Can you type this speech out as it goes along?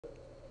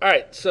All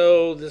right,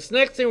 so this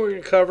next thing we're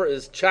going to cover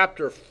is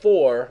Chapter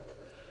 4.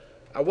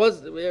 We're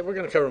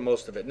going to cover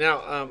most of it.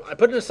 Now, I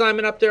put an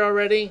assignment up there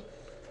already,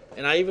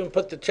 and I even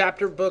put the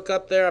chapter book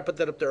up there. I put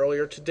that up there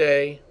earlier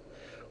today.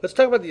 Let's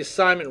talk about the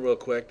assignment real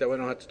quick. That way I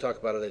don't have to talk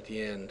about it at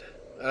the end.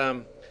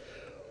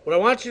 What I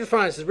want you to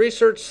find is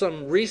research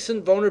some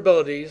recent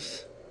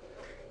vulnerabilities.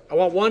 I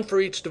want one for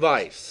each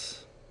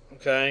device.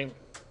 Okay?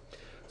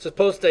 So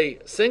post a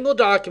single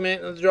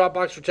document in the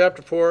Dropbox for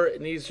Chapter 4. It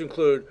needs to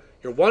include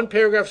your one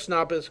paragraph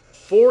synopsis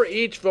for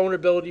each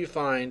vulnerability you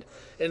find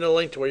and a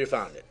link to where you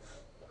found it.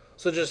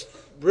 So just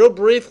real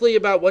briefly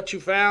about what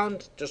you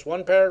found, just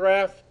one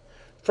paragraph.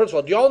 First of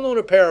all, do y'all know what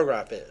a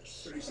paragraph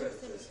is? 3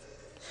 sentences.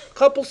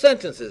 Couple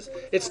sentences.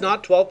 It's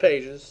not 12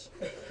 pages.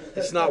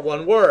 It's not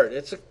one word.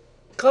 It's a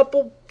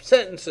couple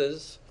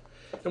sentences.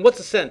 And what's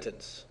a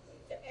sentence?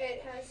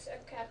 It has a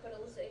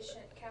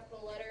capitalization,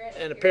 capital letter,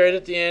 And a period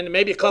at the end, and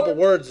maybe a couple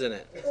words in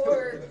it.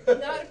 Or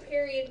not a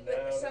period,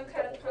 but some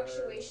kind of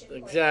punctuation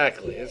point.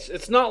 Exactly.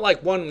 It's not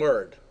like one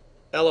word.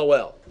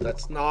 LOL.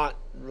 That's not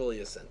really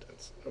a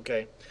sentence.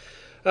 Okay.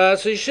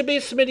 So you should be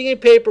submitting a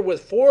paper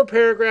with 4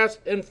 paragraphs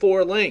and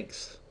 4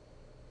 links.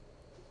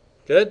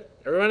 Good?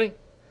 Everybody?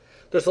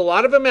 There's a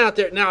lot of them out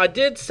there. Now, I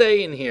did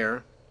say in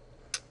here,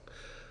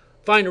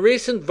 find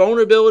recent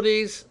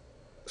vulnerabilities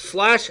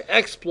 /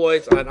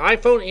 exploits on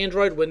iPhone,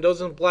 Android, Windows,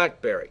 and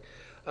BlackBerry.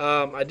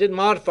 I did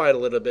modify it a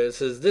little bit. It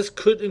says this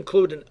could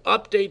include an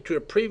update to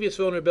a previous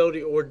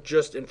vulnerability or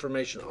just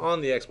information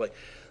on the exploit.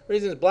 The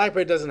reason is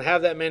BlackBerry doesn't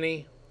have that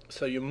many,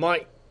 so you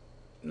might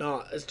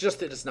not. It's just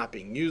that it's not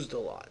being used a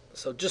lot.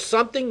 So just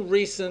something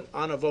recent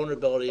on a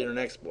vulnerability and an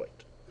exploit.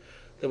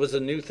 There was a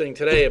new thing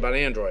today about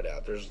Android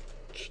out. There's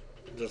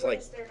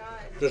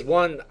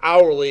one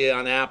hourly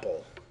on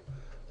Apple.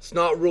 It's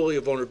not really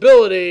a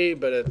vulnerability,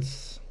 but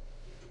it's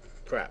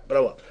crap. But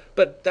oh well.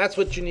 But that's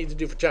what you need to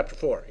do for Chapter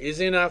 4.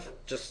 Easy enough.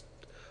 Just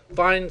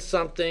find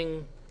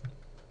something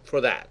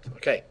for that.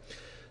 Okay.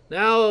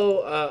 Now,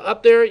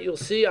 up there, you'll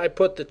see I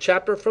put the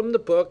chapter from the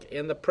book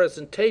and the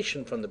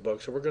presentation from the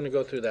book. So we're going to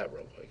go through that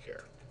real quick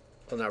here.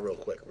 Well, not real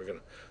quick. We're going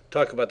to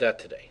talk about that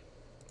today.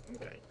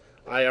 Okay.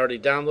 I already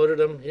downloaded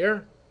them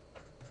here.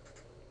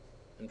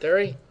 In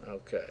theory?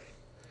 Okay.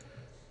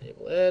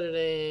 Enable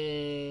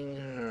editing.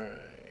 All right.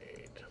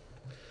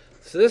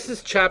 So this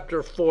is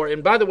Chapter 4.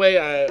 And by the way,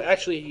 I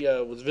actually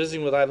was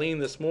visiting with Eileen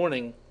this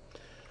morning.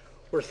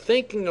 We're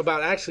thinking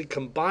about actually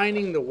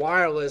combining the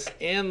wireless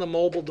and the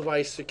mobile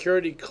device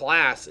security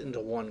class into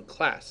one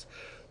class.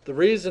 The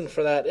reason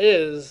for that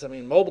is,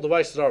 mobile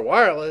devices are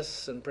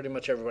wireless, and pretty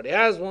much everybody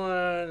has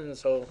one. And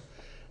so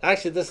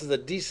actually this is a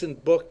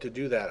decent book to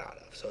do that out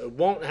of. So it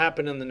won't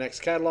happen in the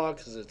next catalog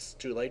because it's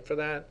too late for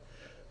that.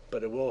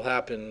 But it will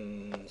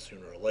happen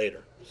sooner or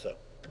later. So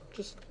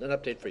just an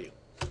update for you.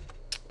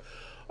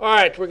 All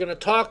right, we're going to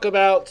talk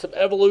about some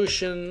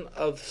evolution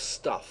of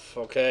stuff,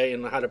 okay,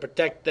 and how to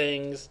protect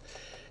things.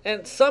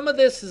 And some of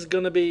this is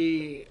going to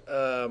be,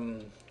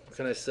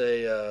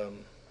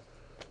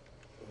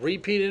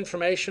 repeat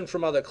information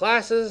from other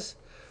classes.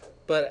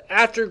 But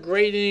after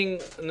grading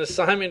an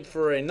assignment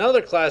for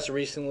another class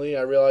recently,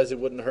 I realized it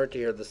wouldn't hurt to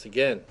hear this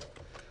again.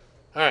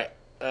 All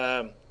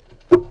right,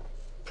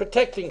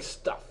 protecting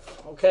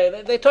stuff,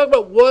 okay. They talk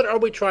about what are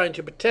we trying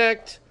to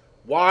protect,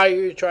 why are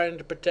you trying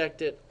to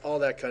protect it, all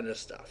that kind of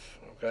stuff,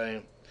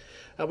 okay.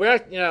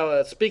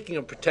 Speaking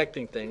of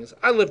protecting things,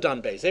 I lived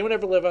on base. Anyone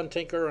ever live on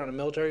Tinker on a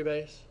military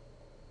base?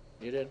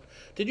 You did?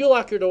 Did you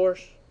lock your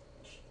doors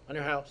on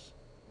your house?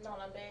 Not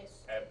on base.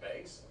 At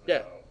base? Yeah.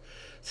 No.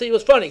 See, it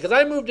was funny because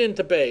I moved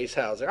into base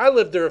housing. I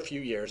lived there a few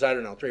years. I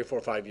don't know, 3 or 4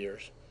 or 5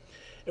 years.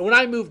 And when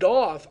I moved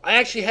off, I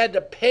actually had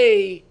to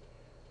pay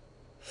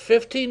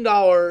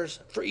 $15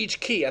 for each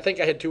key. I think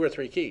I had 2 or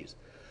 3 keys.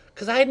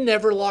 Because I had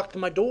never locked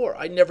my door.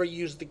 I never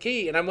used the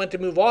key. And I went to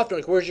move off. They're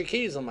like, where's your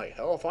keys? I'm like,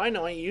 hell if I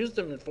know. I ain't used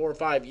them in 4 or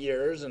 5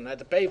 years and I had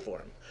to pay for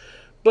them.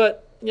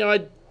 But,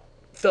 I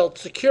felt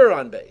secure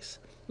on base.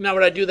 Now,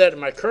 would I do that in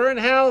my current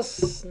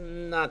house?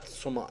 Not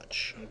so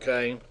much,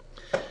 okay?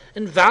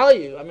 And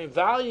value.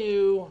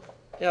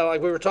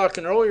 Like we were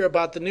talking earlier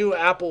about the new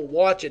Apple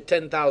Watch at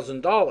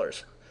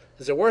 $10,000.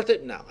 Is it worth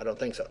it? No, I don't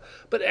think so.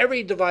 But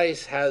every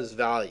device has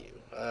value.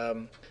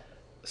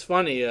 It's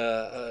funny,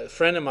 a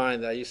friend of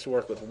mine that I used to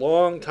work with a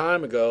long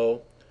time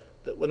ago,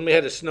 that when we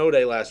had a snow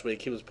day last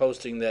week, he was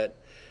posting that,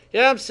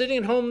 yeah, I'm sitting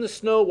at home in the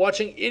snow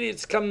watching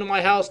idiots come to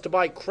my house to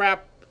buy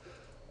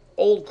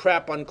old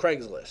crap on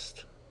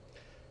Craigslist.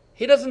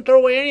 He doesn't throw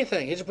away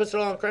anything. He just puts it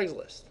all on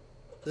Craigslist.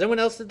 Is anyone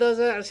else that does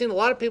that? I've seen a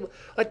lot of people,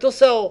 they'll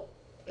sell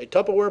a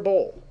Tupperware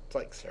bowl. It's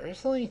like,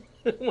 seriously?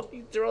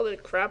 You throw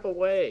that crap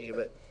away.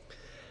 But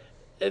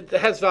it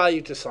has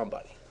value to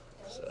somebody.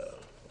 So,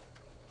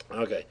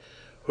 okay.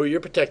 Who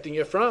you're protecting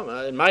it from.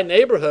 In my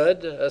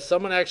neighborhood,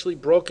 someone actually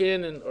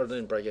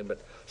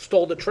but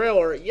stole the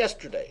trailer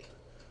yesterday.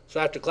 So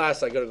after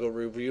class, I got to go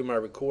review my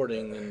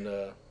recording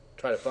and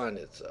try to find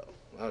it. So,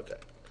 okay.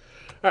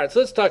 All right, so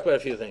let's talk about a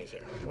few things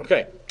here.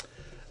 Okay.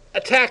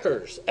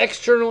 Attackers,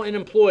 external and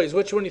employees.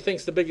 Which one do you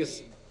think is the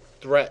biggest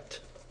threat?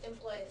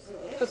 Employees.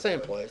 Let's say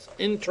employees.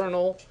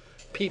 Internal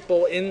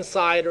people,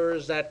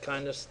 insiders, that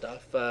kind of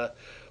stuff. What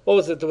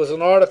was it? There was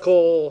an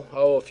article,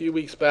 a few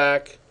weeks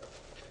back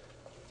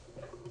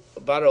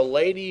about a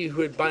lady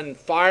who had been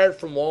fired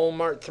from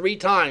Walmart 3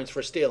 times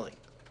for stealing.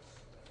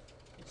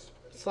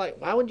 It's like,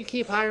 why would you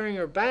keep hiring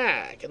her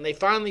back? And they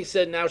finally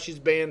said now she's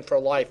banned for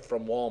life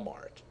from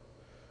Walmart.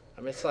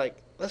 I mean, it's like,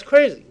 that's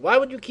crazy. Why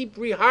would you keep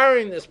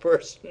rehiring this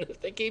person if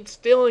they keep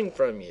stealing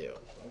from you?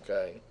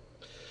 Okay.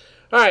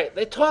 All right,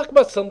 they talk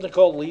about something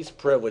called least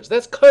privilege.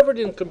 That's covered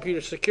in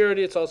computer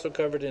security. It's also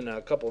covered in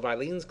a couple of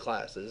Eileen's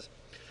classes.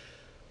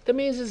 That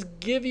means is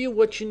give you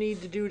what you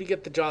need to do to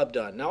get the job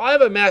done. Now, I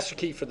have a master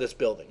key for this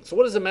building. So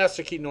what does a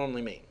master key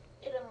normally mean?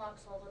 It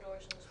unlocks all the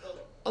doors in this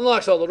building.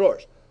 Unlocks all the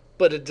doors.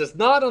 But it does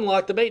not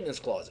unlock the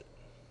maintenance closet.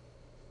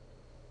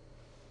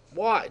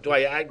 Why? Do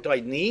I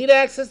need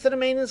access to the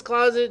maintenance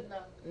closet?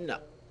 No. No.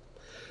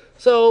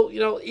 So,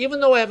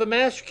 even though I have a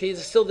master key, it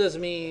still doesn't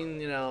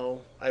mean,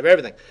 I have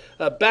everything.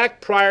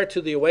 Back prior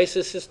to the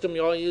Oasis system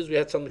you all used, we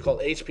had something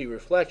called HP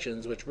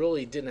Reflections, which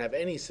really didn't have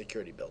any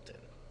security built in.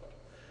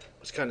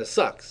 Which kind of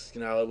sucks.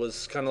 It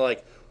was kind of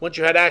like, once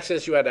you had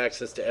access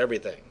to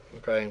everything.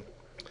 Okay?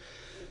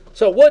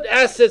 So, what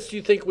assets do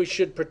you think we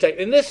should protect?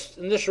 In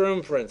this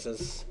room, for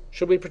instance,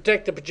 should we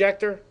protect the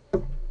projector?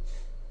 What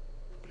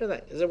do you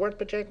think? Is it worth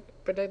protecting?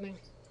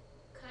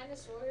 Kind of,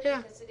 sort of, Yeah.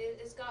 because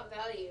it's got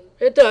value.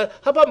 It does.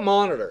 How about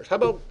monitors? How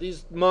about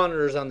these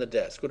monitors on the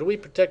desk? Do we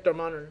protect our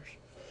monitors?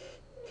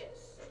 Yes.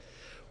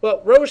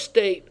 Well, Rose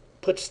State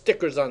puts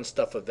stickers on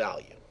stuff of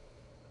value.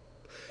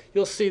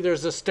 You'll see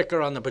there's a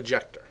sticker on the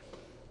projector.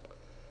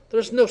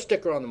 There's no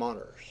sticker on the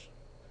monitors.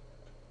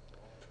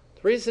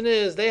 The reason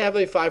is they have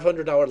a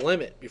 $500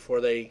 limit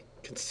before they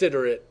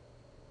consider it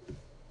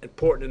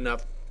important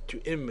enough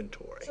to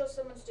inventory. So if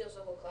someone steals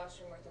a whole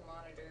classroom worth of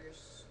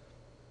monitors.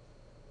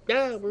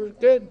 Yeah, we're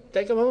good.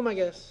 Take them home, I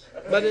guess.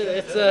 But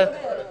it's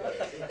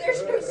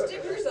There's no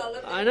stickers on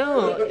them. I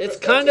know. It's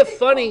kind of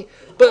funny.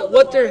 But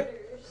what they're...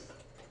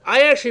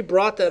 I actually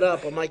brought that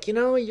up. I'm like,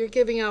 you're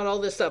giving out all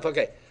this stuff.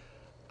 Okay.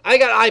 I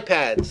got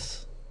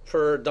iPads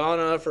for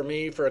Donna, for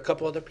me, for a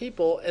couple other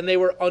people, and they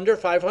were under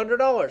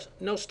 $500.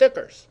 No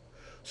stickers.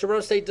 So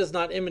Rose State does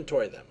not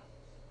inventory them.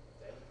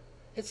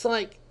 It's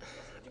like,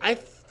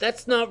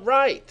 that's not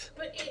right.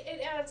 But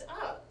it adds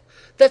up.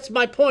 That's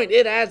my point.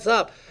 It adds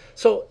up.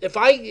 So if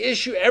I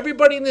issue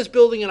everybody in this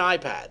building an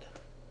iPad,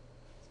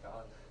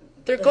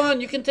 they're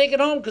gone. You can take it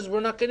home because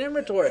we're not going to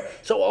inventory it.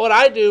 So what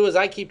I do is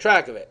I keep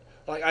track of it.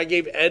 Like I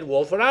gave Ed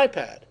Wolf an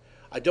iPad.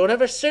 I don't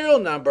have a serial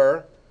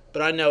number,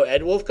 but I know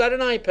Ed Wolf got an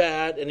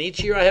iPad, and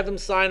each year I have him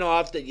sign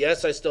off that,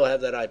 yes, I still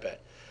have that iPad.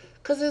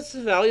 Because it's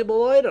a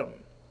valuable item.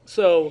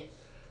 So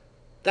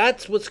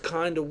that's what's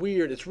kind of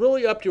weird. It's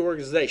really up to your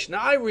organization.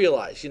 Now, I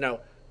realize,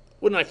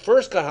 when I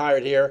first got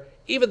hired here,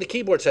 even the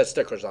keyboards had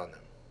stickers on them.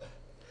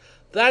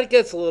 That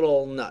gets a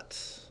little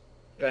nuts.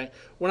 Okay.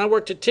 When I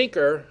worked at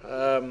Tinker,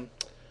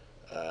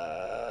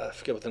 I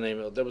forget what the name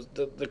of it. There was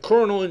the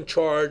colonel in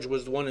charge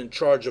was the one in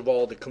charge of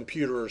all the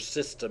computer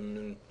system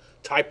and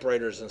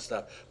typewriters and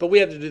stuff. But we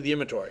had to do the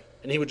inventory,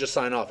 and he would just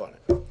sign off on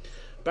it.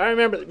 But I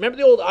remember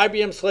the old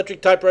IBM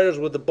Selectric typewriters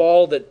with the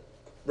ball that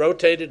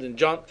rotated and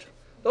jumped?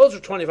 Those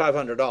were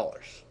 $2,500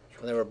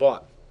 when they were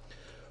bought.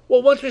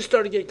 Well, once we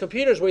started getting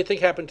computers, what do you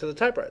think happened to the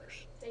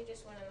typewriters? They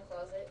just went in the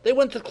closet. They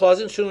went to the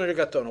closet and sooner they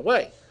got thrown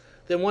away.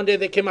 Then one day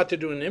they came out to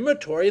do an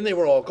inventory and they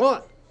were all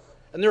gone.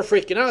 And they're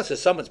freaking out.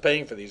 Says someone's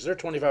paying for these. They're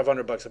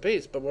 $2,500 a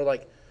piece. But we're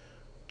like,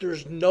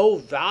 there's no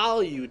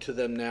value to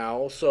them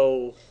now.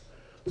 So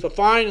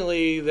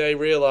finally they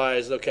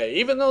realized, okay,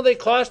 even though they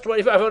cost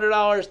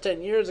 $2,500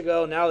 10 years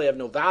ago, now they have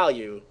no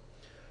value.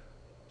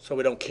 So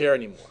we don't care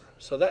anymore.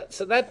 So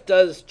that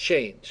does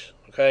change.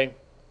 Okay.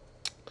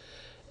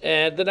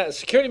 And then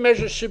security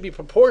measures should be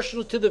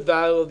proportional to the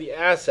value of the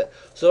asset.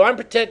 So I'm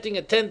protecting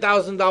a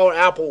 $10,000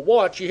 Apple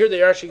Watch. You hear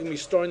they're actually going to be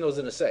storing those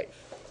in a safe.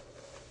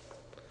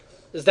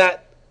 Is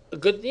that a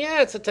good?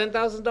 Yeah, it's a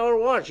 $10,000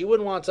 watch. You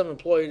wouldn't want some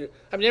employee.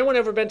 Anyone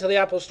ever been to the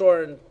Apple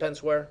store in Penn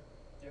Square?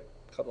 Yep.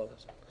 A couple of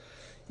us.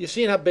 You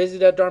seen how busy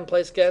that darn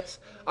place gets?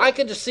 I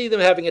could just see them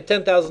having a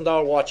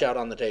 $10,000 watch out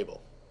on the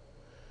table.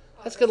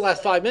 That's going to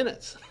last 5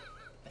 minutes.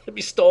 It'd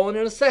be stolen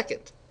in a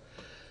second.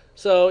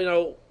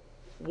 So,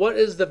 what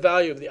is the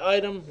value of the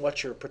item?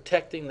 What you're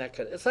protecting?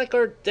 It's like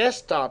our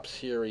desktops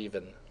here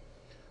even.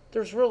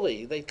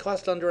 They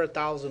cost under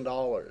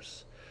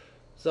 $1,000.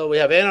 So we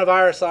have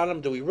antivirus on them.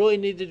 Do we really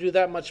need to do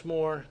that much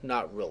more?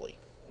 Not really.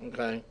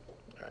 Okay.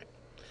 All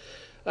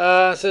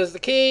right. Says the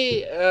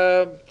key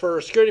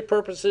for security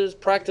purposes,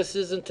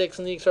 practices, and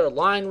techniques are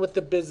aligned with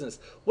the business.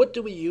 What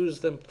do we use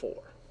them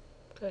for?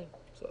 Okay.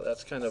 So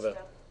that's kind of right.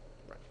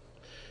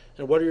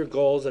 And what are your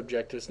goals,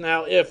 objectives?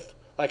 Now, if,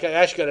 like I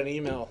actually got an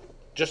email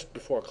just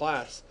before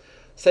class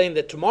saying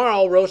that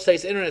tomorrow Rose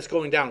State's internet's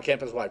going down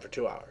campus-wide for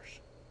 2 hours.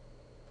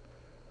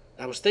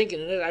 I was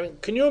thinking,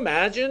 can you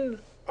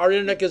imagine our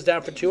internet goes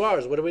down for 2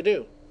 hours? What do we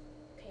do?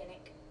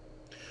 Panic.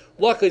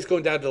 Luckily, it's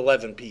going down to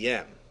 11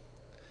 p.m.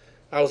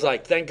 I was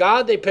like, thank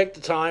God they picked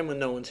the time when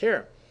no one's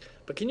here.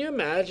 But can you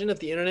imagine if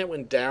the internet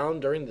went down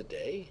during the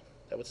day?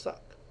 That would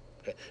suck.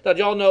 Okay. Now,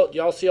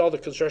 y'all see all the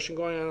construction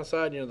going on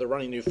outside? They're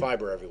running new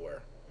fiber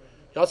everywhere.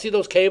 Y'all see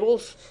those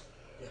cables?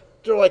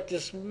 They're like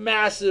this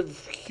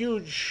massive,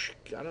 huge.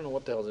 I don't know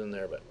what the hell's in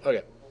there, but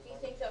okay. Do you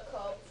think they'll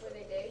call before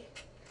they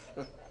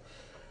dig?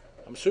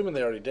 I'm assuming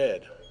they already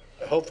did.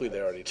 Hopefully they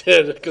already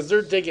did, because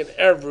they're digging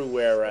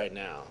everywhere right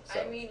now.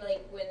 So. I mean,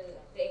 like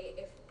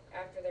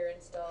after they're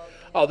installed.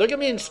 Oh, they're gonna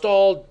be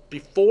installed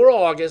before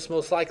August,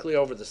 most likely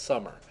over the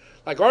summer.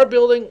 Like our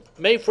building,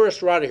 May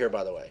 1st, we're out of here.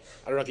 By the way,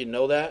 I don't know if you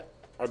know that.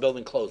 Our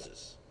building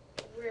closes.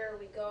 Where are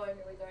we going?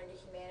 Are we going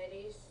to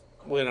humanities?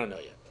 We don't know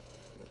yet.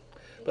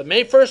 But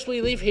May 1st,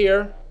 we leave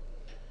here.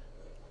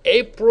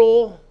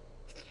 April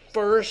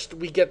 1st,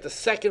 we get the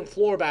second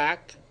floor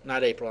back.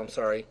 Not April, I'm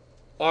sorry.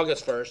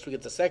 August 1st, we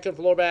get the second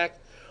floor back.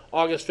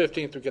 August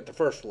 15th, we get the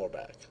first floor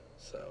back.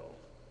 So,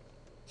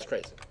 it's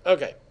crazy.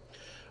 Okay.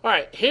 All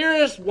right,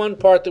 here's one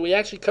part that we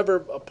actually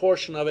cover a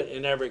portion of it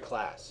in every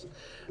class.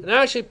 And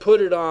I actually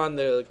put it on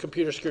the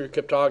computer security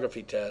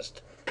cryptography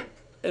test,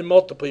 and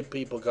multiple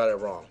people got it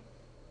wrong.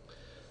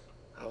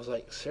 I was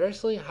like,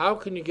 seriously? How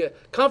can you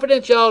get...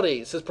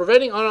 Confidentiality. It says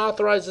preventing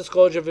unauthorized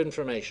disclosure of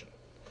information.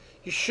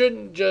 You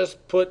shouldn't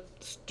just put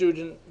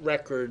student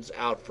records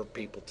out for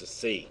people to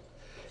see.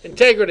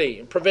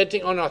 Integrity.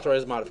 Preventing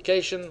unauthorized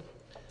modification.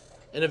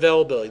 And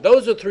availability.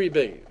 Those are three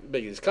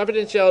biggies.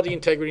 Confidentiality,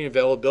 integrity, and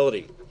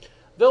availability.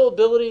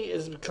 Availability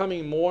is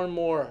becoming more and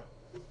more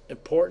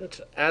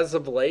important as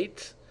of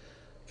late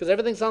because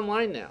everything's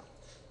online now.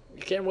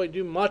 You can't really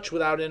do much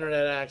without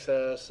internet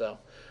access.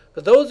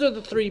 But those are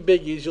the three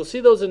biggies. You'll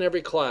see those in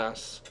every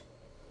class.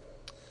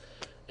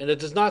 And it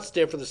does not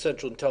stand for the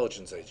Central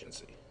Intelligence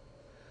Agency.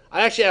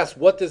 I actually asked,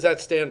 what does that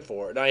stand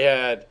for? And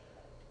it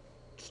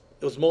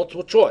was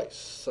multiple choice.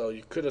 So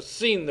you could have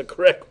seen the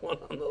correct one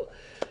on the...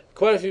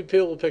 Quite a few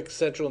people picked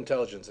Central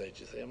Intelligence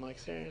Agency. I'm like,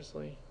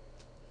 seriously?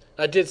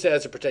 I did say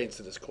as it pertains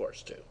to this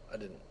course, too. I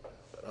didn't,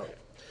 but okay.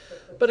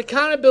 But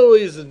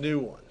accountability is a new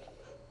one,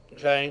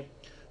 okay?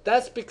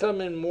 That's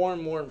becoming more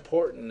and more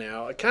important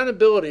now.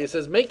 Accountability, it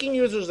says making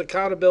users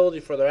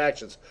accountability for their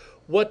actions.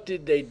 What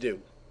did they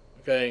do,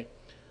 okay?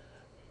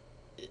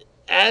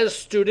 As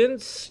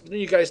students,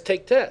 you guys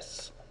take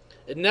tests.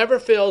 It never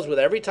fails with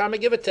every time I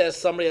give a test,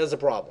 somebody has a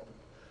problem.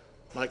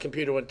 My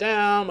computer went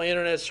down, my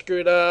internet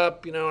screwed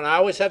up, and I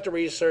always have to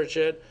research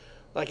it.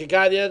 Like a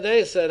guy the other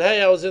day said,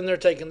 hey, I was in there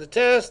taking the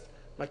test,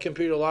 my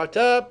computer locked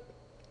up,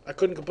 I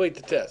couldn't complete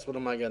the test. What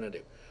am I going to do?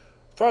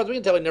 As far as we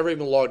can tell, he never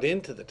even logged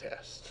into the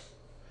test.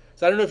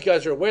 So I don't know if you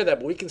guys are aware of that,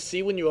 but we can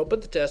see when you open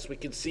the test, we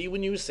can see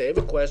when you save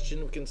a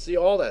question, we can see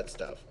all that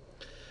stuff.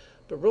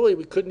 But really,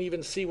 we couldn't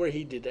even see where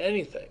he did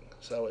anything.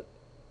 So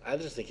I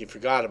just think he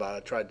forgot about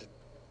it, tried to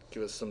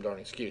give us some darn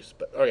excuse.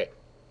 But okay.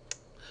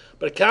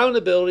 But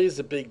accountability is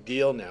a big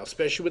deal now,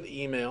 especially with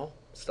email,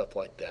 stuff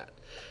like that.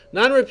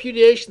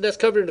 Non-repudiation, that's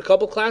covered in a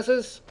couple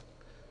classes.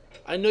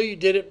 I know you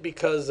did it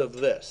because of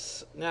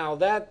this. Now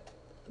it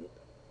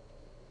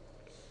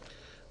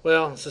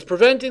says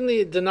preventing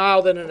the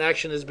denial that an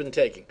action has been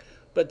taken.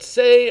 But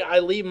say I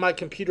leave my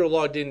computer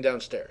logged in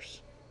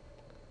downstairs.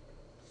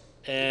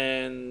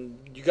 And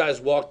you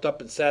guys walked up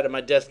and sat at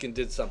my desk and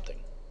did something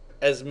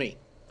as me.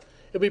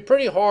 It'd be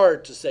pretty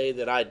hard to say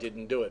that I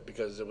didn't do it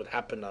because it would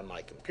happen on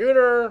my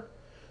computer.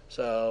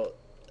 So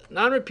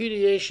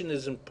non-repudiation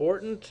is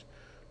important,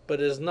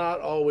 but is not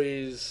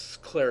always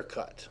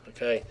clear-cut,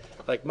 okay?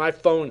 Like my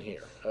phone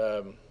here.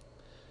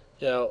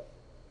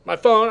 My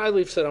phone, I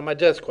leave sit on my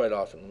desk quite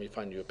often. Let me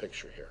find you a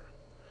picture here.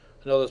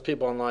 I know those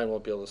people online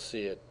won't be able to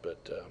see it,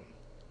 but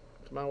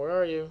come on, where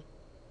are you?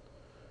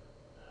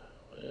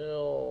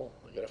 Well,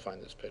 I gotta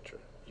find this picture.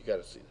 You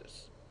gotta see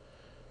this.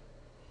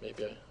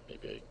 Maybe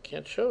I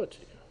can't show it to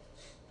you.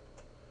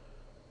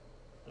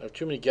 I have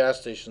too many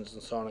gas stations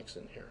and Sonics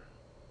in here.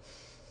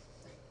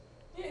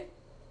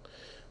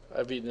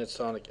 I've eaten at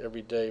Sonic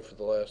every day for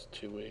the last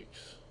 2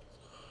 weeks.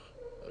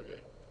 Okay.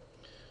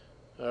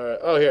 All right.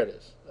 Oh, here it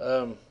is.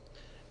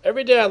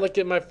 Every day I look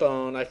at my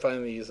phone. I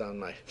find these on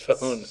my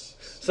phone.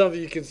 Some of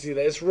you can see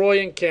that. It's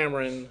Roy and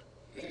Cameron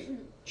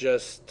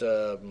just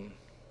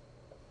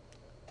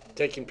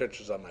taking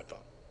pictures on my phone.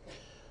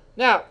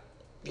 Now,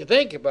 if you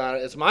think about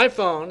it, it's my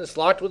phone. It's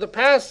locked with a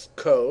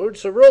passcode.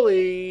 So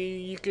really,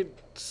 you could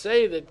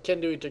say that Ken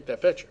Dewey took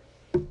that picture.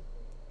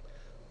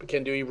 But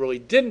Ken Dewey really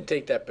didn't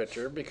take that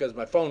picture because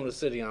my phone was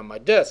sitting on my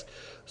desk.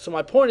 So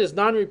my point is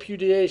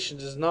non-repudiation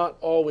is not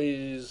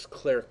always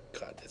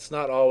clear-cut. It's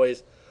not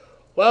always,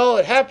 well,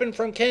 it happened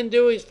from Ken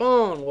Dewey's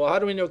phone. Well, how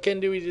do we know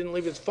Ken Dewey didn't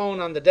leave his phone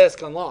on the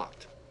desk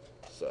unlocked?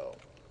 So,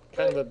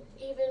 kind of a...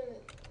 Even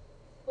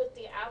with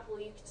the Apple,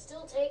 you can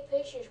still take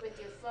pictures with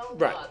your phone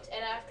Right. locked.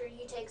 And after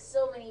you take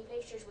so many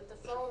pictures with the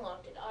phone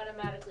locked, it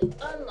automatically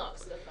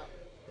unlocks the phone.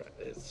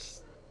 Right.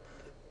 It's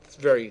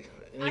very...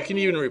 And you can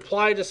even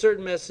reply to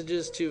certain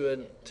messages to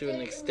an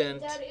extent.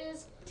 That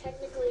is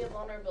technically a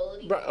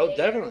vulnerability. Right. Oh,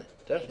 there, definitely.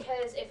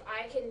 Because if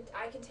I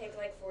can take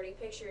like 40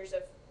 pictures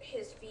of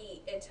his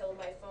feet until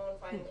my phone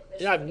finally.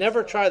 Yeah, I've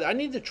never tried that. I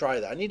need to try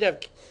that. I need to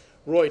have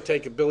Roy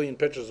take 1 billion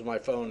pictures of my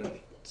phone and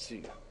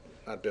see,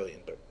 not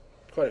billion, but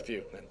Quite a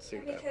few. Let's see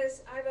that.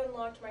 Because I've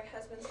unlocked my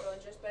husband's phone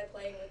just by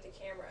playing with the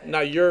camera. Now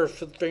your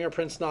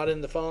fingerprint's not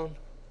in the phone?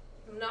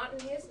 Not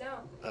in his, no.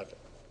 Okay.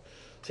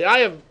 See, I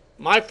have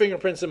my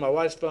fingerprints in my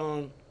wife's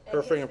phone, her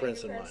And his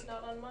fingerprints in mine.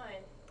 not on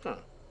mine. Huh.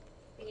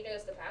 He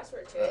knows the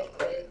password to Oh, it,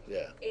 but okay.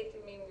 Yeah.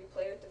 I mean, we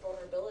play with the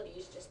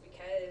vulnerabilities just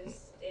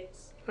because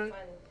it's Right. fun.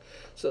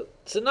 So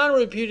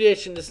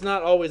non-repudiation is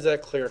not always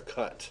that clear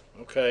cut.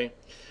 Okay.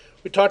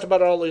 We talked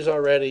about all these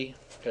already.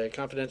 Okay.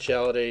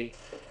 Confidentiality,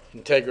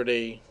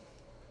 integrity,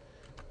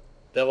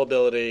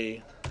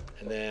 availability,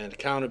 and then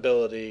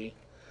accountability.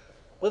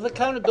 With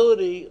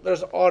accountability,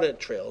 there's audit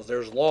trails,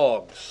 there's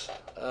logs.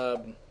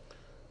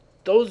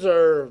 Those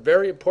are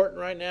very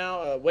important right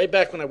now. Way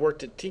back when I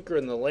worked at Tinker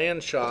in the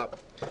LAN shop,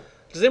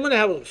 does anyone know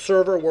how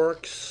server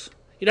works?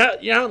 You know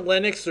how in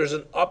Linux there's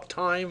an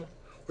uptime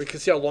where you can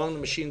see how long the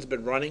machine's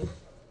been running?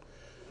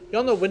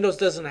 Y'all know Windows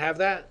doesn't have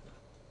that?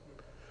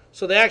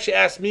 So they actually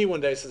asked me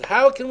one day, says,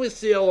 how can we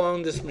see how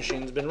long this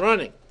machine's been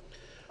running?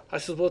 I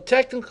said, well,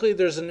 technically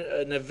there's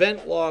an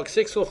event log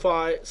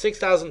 605,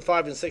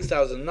 6005 and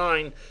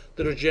 6009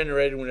 that are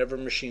generated whenever a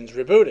machine's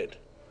rebooted.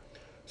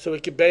 So we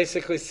could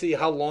basically see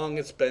how long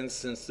it's been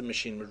since the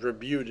machine was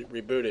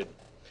rebooted.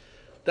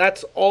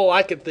 That's all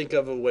I could think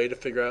of a way to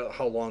figure out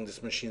how long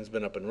this machine's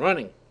been up and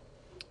running.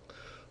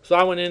 So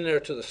I went in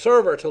there to the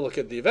server to look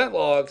at the event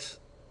logs,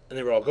 and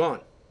they were all gone.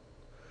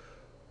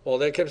 Well,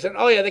 they kept saying,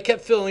 oh yeah, they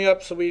kept filling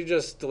up, so we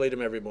just delete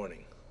them every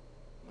morning.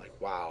 I'm like,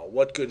 wow,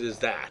 what good is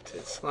that?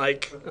 It's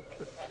like,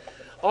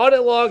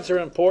 audit logs are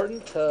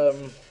important.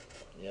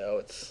 You know,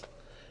 it's,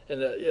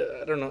 and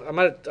I don't know,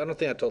 I don't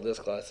think I told this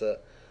class.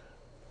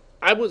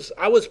 I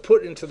was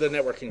put into the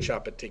networking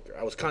shop at Tinker.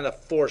 I was kind of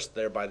forced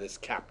there by this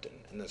captain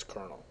and this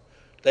colonel.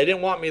 They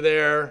didn't want me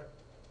there,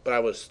 but I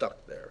was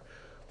stuck there.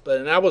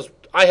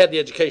 I had the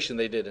education,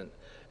 they didn't.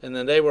 And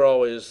then they were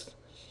always,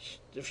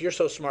 if you're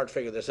so smart,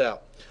 figure this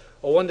out.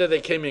 Well, one day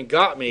they came and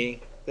got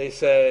me. They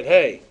said,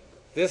 hey,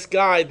 this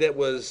guy that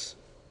was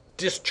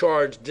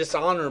discharged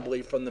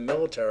dishonorably from the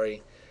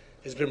military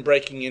has been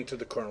breaking into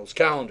the colonel's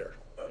calendar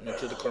and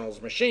into the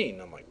colonel's machine.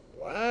 I'm like,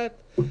 what?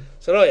 I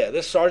said, oh yeah,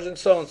 this sergeant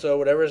so-and-so,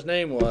 whatever his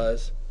name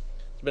was,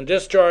 has been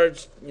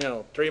discharged,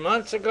 3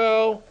 months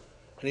ago,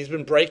 and he's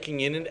been breaking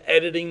in and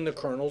editing the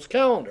colonel's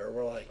calendar.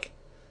 We're like,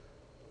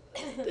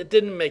 it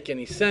didn't make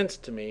any sense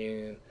to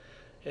me.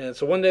 And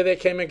so one day they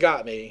came and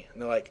got me, and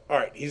they're like, all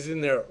right, he's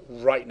in there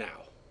right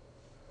now.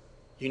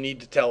 You need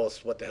to tell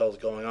us what the hell's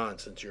going on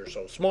since you're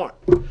so smart.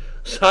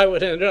 So I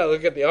went in and I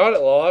look at the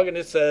audit log, and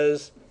it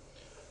says,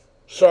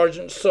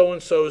 Sergeant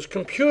so-and-so's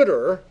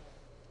computer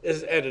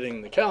is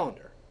editing the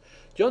calendar.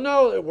 Do you know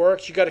how it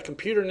works? You got a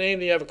computer name,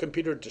 then you have a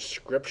computer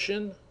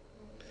description.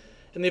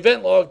 In the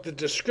event log, the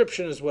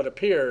description is what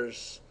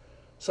appears.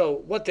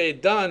 So what they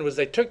had done was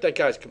they took that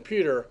guy's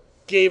computer,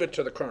 gave it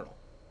to the colonel.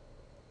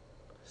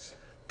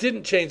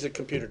 Didn't change the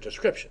computer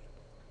description.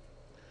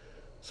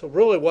 So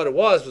really what it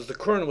was the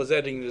colonel was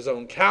editing his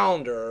own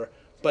calendar,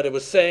 but it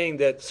was saying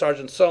that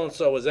Sergeant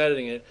so-and-so was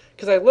editing it.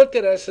 Because I looked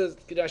at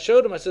it, I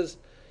showed him, I says,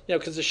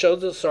 because it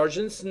showed the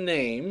sergeant's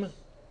name,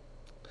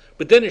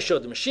 but then it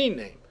showed the machine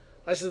name.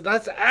 I said,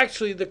 that's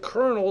actually the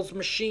colonel's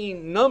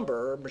machine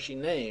number,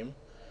 machine name,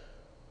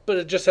 but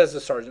it just has the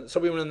sergeant. So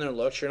we went in there and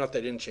looked. Sure enough,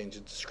 they didn't change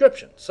the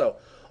description. So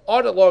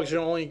audit logs are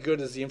only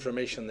good as the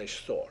information they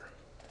store.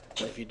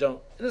 If you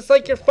don't, and it's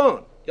like your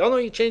phone. Y'all know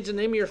you change the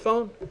name of your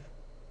phone?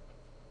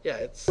 Yeah,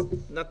 it's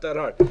not that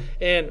hard.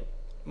 And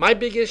my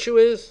big issue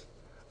is,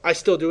 I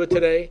still do it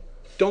today,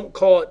 don't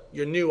call it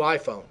your new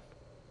iPhone.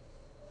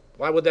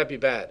 Why would that be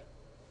bad?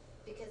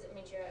 Because it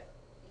means you have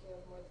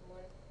more than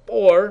one.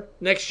 Or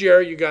next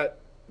year you got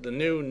the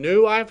new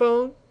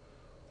iPhone,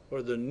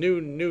 or the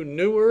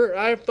newer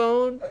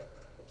iPhone.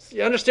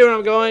 You understand where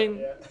I'm going?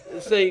 Yeah.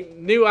 It's a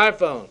new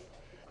iPhone.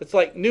 It's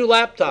like new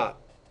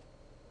laptop.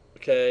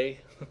 Okay.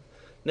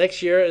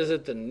 Next year, is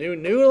it the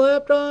new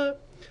laptop?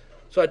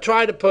 So I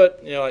try to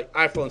put, like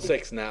iPhone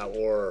 6 now,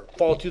 or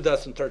fall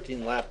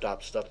 2013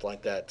 laptop, stuff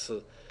like that.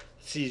 So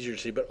it's easier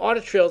to see. But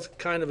audit trail's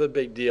kind of a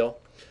big deal.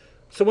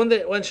 So when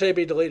should they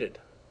be deleted?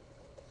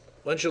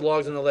 When should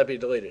logs in the lab be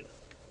deleted?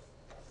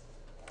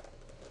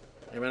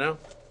 Anyone know?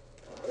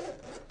 It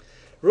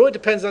really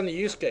depends on the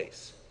use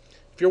case.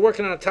 If you're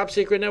working on a top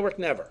secret network,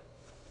 never.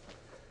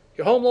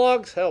 Your home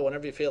logs, hell,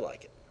 whenever you feel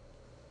like it.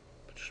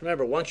 But just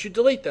remember, once you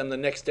delete them, the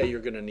next day you're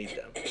going to need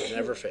them. It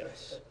never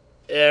fails.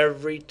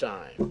 Every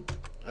time.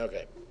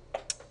 Okay.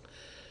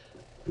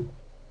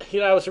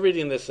 I was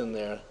reading this in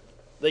there.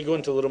 They go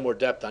into a little more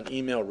depth on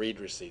email read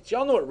receipts.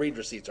 Y'all know what read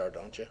receipts are,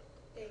 don't you?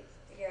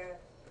 Yeah.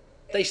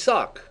 They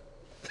suck.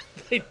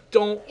 They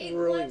don't It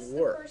really lets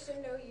work.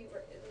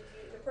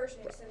 the person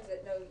who sends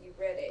it know you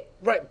read it.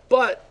 Right,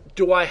 but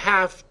do I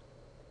have...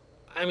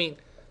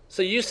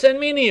 so you send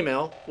me an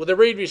email with a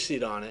read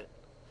receipt on it.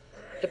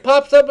 It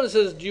pops up and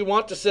says, do you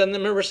want to send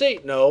them a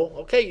receipt? No.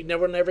 Okay, you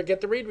never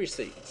get the read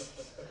receipt.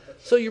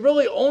 So you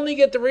really only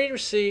get the read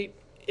receipt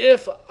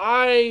if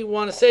I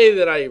want to say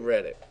that I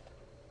read it.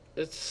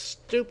 It's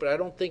stupid. I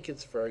don't think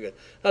it's very good.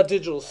 Now,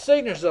 digital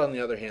signatures, on the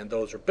other hand,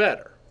 those are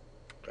better.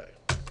 Okay.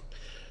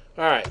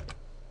 All right.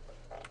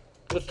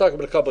 let's talk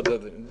about a couple of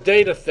other things.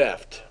 Data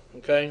theft,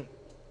 okay?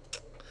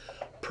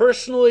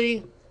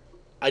 Personally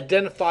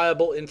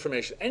identifiable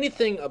information,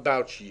 anything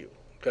about you,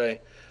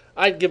 okay?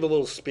 I'd give a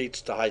little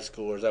speech to high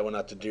schoolers. I went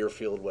out to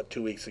Deerfield,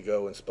 2 weeks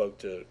ago and spoke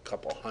to a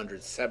couple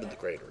hundred seventh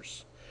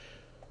graders.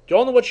 Do you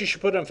all know what you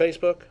should put on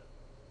Facebook?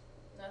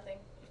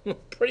 Nothing.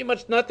 Pretty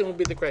much nothing would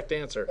be the correct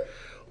answer.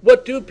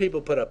 What do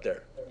people put up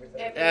there?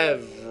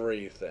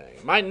 Everything.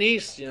 My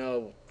niece,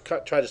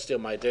 tried to steal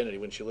my identity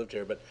when she lived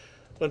here, but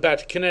went back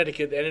to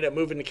Connecticut, ended up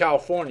moving to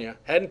California.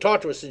 Hadn't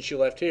talked to her since she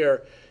left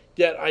here,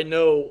 yet I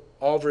know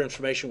all of her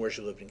information, where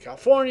she lived in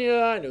California,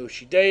 I knew who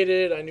she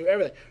dated, I knew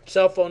everything.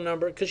 Cell phone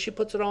number, because she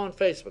puts it all on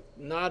Facebook.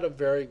 Not a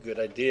very good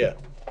idea.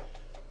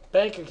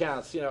 Bank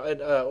accounts, we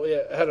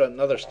had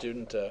another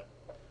student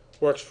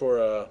works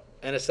for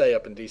NSA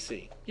up in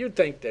D.C. You'd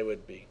think they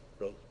would be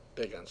real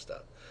big on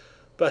stuff.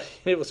 But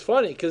it was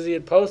funny because he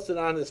had posted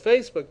on his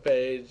Facebook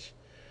page,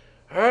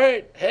 all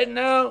right, heading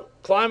out,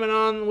 climbing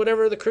on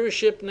whatever the cruise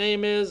ship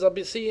name is. I'll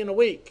be seeing you in a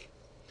week.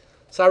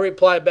 So I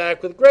replied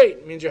back with, great,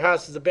 it means your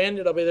house is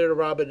abandoned. I'll be there to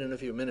rob it in a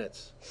few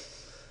minutes.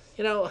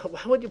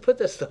 Why would you put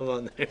this stuff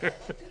on there?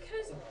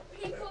 Because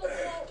people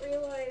don't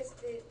realize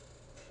that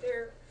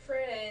their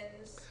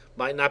friends.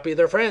 Might not be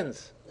their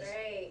friends.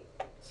 Right.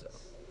 So,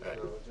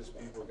 just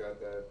people got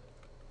that.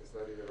 It's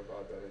not even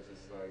about that. It's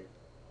just like,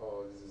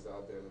 oh, this is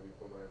out there. Let me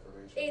put my information.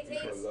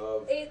 People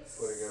love putting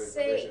that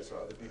information so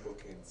other people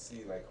can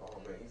see, like, oh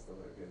man, he's doing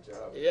a good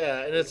job.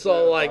 Yeah, and it's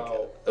all like,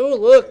 oh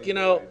look, you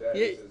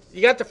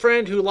got the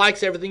friend who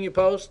likes everything you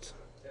post,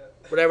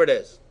 whatever it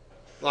is,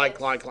 like.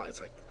 It's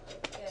like,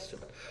 Yes.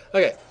 stupid.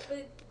 Okay.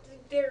 But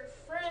their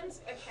friend's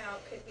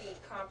account could be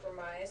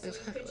compromised. And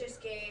you could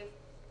just give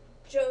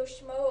Joe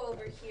Schmo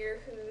over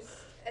here, who's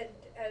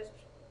has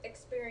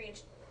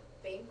experienced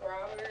bank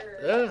robber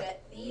or Yeah.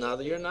 that thief. Now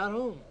that you're not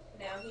home.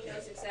 Now he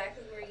knows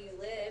exactly where you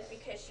live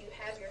because you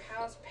have your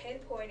house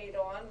pinpointed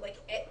on, like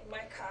at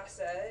my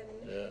casa.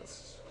 And Yeah.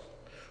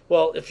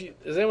 Well,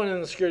 is anyone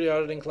in the security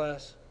auditing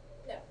class?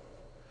 No.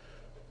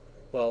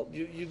 Well,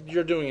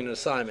 you're doing an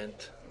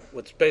assignment,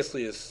 which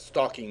basically is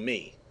stalking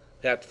me.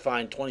 You have to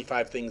find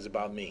 25 things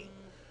about me.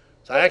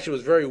 So I actually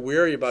was very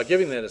weary about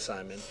giving that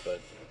assignment, but.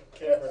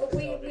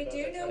 We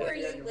do know where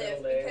you live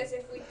because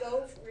if we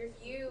go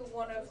review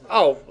one of.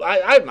 Oh,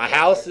 I have my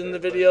house in the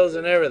videos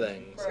and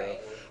everything. So.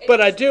 Right.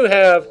 But I do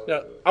have.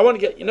 I want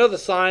to get the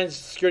signs,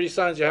 security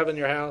signs you have in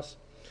your house.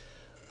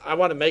 I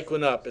want to make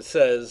one up. It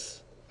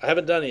says, I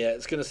haven't done it yet.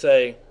 It's going to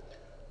say,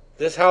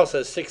 this house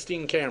has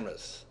 16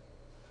 cameras.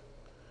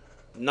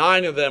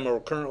 9 of them are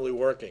currently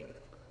working.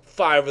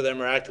 5 of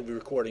them are actively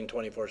recording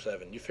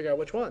 24/7. You figure out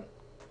which one.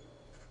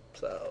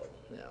 So,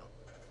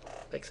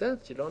 makes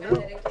sense. You don't know.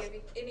 And at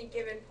any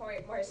given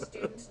point, my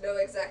students know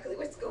exactly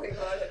what's going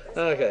on at this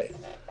Okay.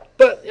 house.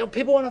 But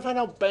people want to find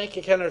out bank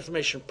account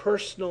information,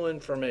 personal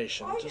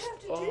information. All you just have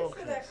to do all for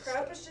kinds that of crap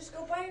stuff. is just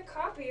go buy a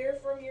copier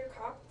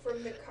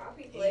from the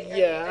copy plate.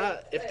 Yeah,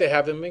 if they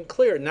haven't been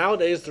cleared.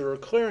 Nowadays, they're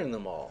clearing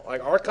them all.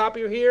 Like our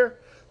copier here,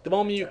 the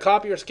moment you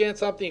copy or scan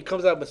something, it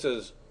comes up and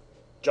says,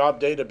 job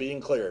data being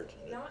cleared.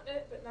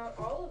 But not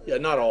all of them. Yeah,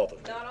 not all of them.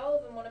 Not all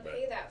of them want to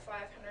pay that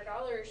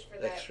 $500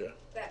 for Extra.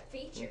 that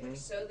feature. Mhm.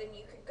 So then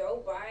you could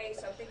go buy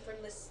something from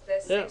the Yeah.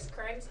 sex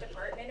crimes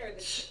department or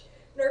the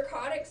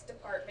narcotics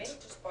department.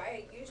 Just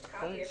buy a used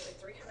copier for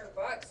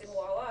 $300, and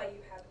voila,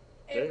 you have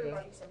There you go.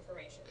 everybody's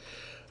information.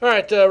 All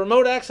right,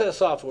 remote access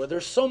software.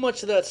 There's so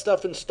much of that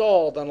stuff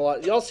installed on a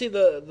lot. Y'all see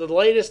the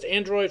latest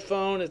Android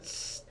phone?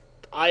 It's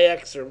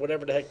IX or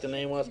whatever the heck the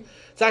name was.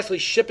 It's actually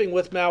shipping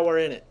with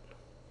malware in it.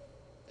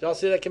 Did y'all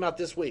see that came out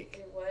this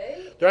week?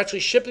 What? They're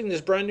actually shipping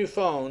this brand new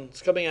phone.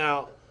 It's coming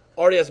out.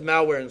 Already has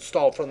malware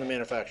installed from the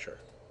manufacturer.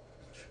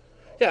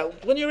 Yeah,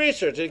 when you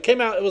research it, it came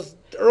out. It was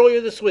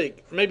earlier this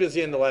week. Maybe it was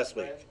the end of last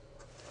week.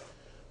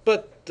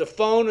 But the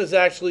phone is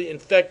actually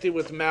infected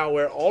with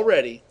malware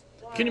already.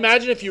 Can you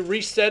imagine if you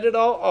reset it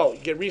all? Oh, you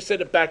can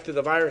reset it back to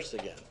the virus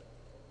again.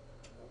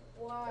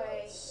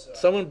 Why?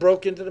 Someone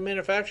broke into the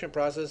manufacturing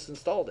process,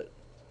 installed it.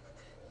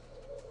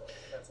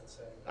 That's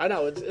insane. I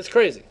know, it's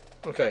crazy.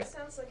 Okay. That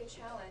sounds like a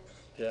challenge.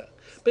 Yeah.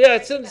 But yeah,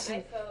 it's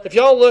interesting. If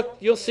y'all look,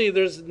 you'll see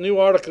there's a new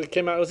article that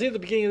came out. It was either the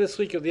beginning of this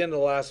week or the end of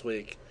last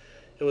week.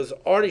 It was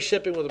already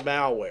shipping with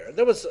malware.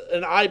 There was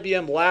an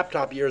IBM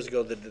laptop years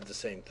ago that did the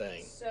same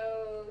thing.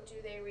 So, do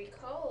they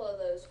recall all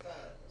those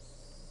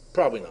phones?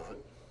 Probably not.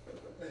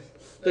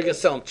 They're going to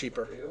sell them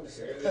cheaper.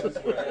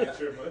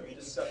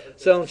 Just stuff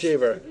Sell them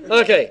cheaper.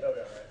 Okay. They'll be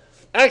all right.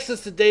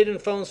 Access to data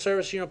and phone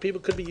service.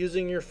 People could be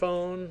using your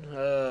phone.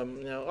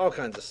 All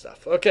kinds of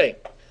stuff. Okay.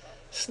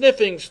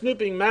 Sniffing,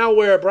 snooping,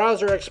 malware,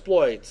 browser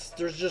exploits.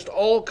 There's just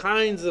all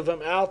kinds of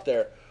them out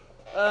there.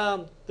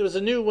 There was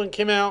a new one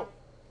came out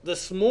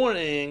this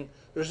morning.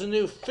 There's a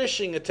new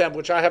phishing attempt,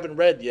 which I haven't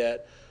read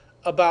yet,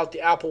 about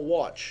the Apple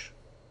Watch.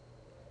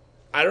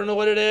 I don't know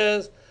what it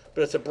is,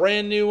 but it's a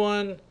brand new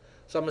one.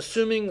 So I'm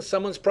assuming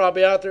someone's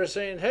probably out there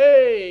saying,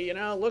 hey,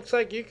 looks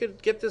like you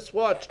could get this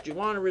watch. Do you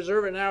want to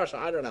reserve it now? So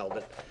I don't know,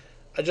 but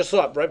I just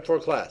saw it right before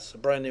class. A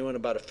brand new one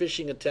about a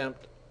phishing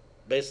attempt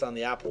based on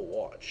the Apple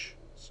Watch.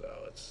 So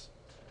it's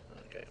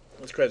okay.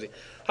 That's crazy.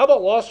 How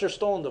about lost or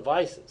stolen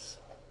devices?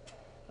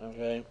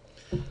 Okay.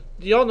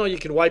 Y'all know you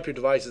can wipe your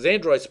devices.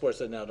 Android supports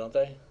that now, don't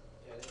they?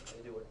 Yeah,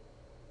 they do it.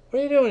 What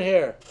are you doing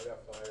here? I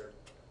got fired.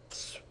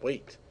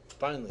 Sweet.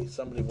 Finally,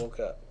 somebody woke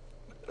up.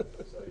 So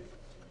you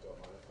don't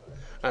mind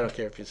if I don't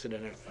care if you sit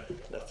in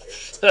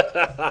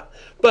there.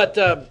 But,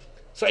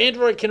 so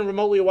Android can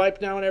remotely wipe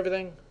now and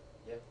everything?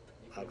 Yeah,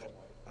 you can Okay.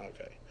 wipe.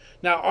 Okay.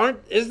 Now,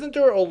 isn't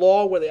there a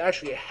law where they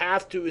actually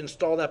have to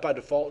install that by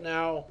default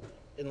now,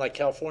 in like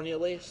California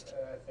at least?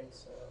 I think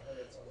so. I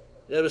read something.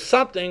 There was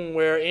something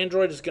where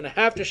Android is going to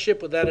have to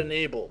ship with that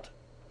enabled,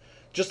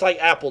 just like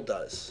Apple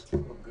does.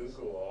 Well,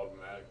 Google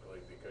automatically,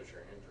 because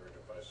your Android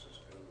device is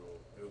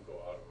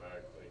Google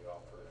automatically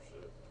offers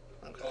it.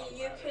 Okay.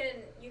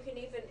 You can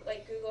even,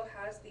 like, Google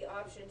has the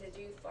option to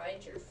do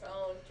find your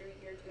phone through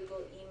your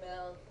Google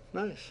email.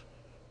 Nice.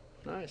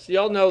 Nice.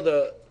 Y'all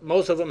know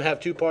most of them have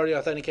two-party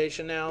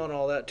authentication now and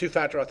all that,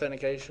 two-factor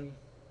authentication.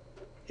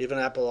 Even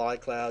Apple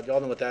iCloud. Y'all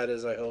know what that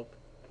is, I hope.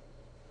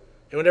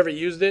 Anyone ever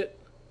used it?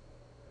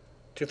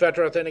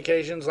 Two-factor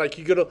authentications, like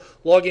you go to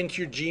log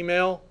into your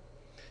Gmail,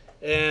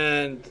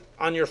 and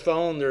on your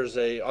phone there's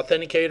a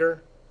authenticator,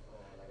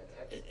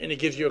 and it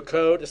gives you a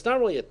code. It's not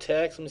really a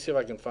text. Let me see if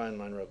I can find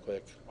mine real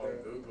quick. On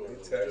Google,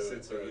 It they'll texts do it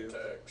it to through you.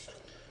 text.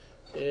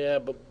 Yeah,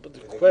 but the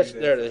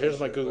question there it is. Here's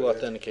my Google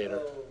Authenticator.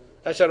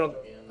 Actually,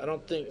 I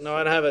don't think. No,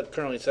 I don't have it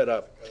currently set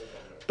up.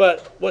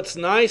 But what's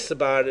nice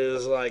about it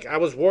is, like, I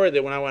was worried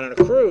that when I went on a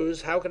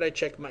cruise, how could I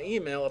check my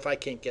email if I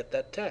can't get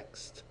that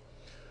text?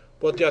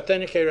 But the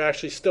authenticator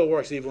actually still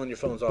works even when your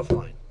phone's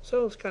offline.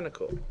 So it's kind of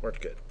cool.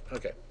 Worked good.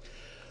 Okay.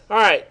 All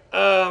right.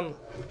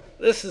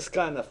 This is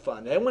kind of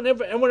fun. Anyone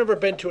ever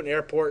been to an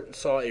airport and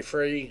saw a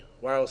free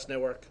wireless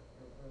network?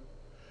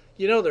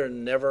 You know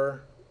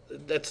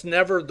that's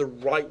never the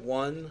right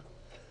one.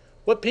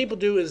 What people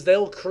do is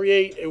they'll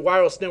create a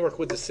wireless network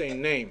with the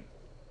same name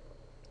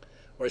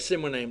or a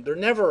similar name. They're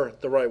never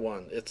the right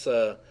one. It's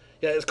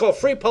called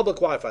free public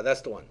Wi-Fi.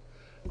 That's the one.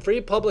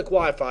 Free public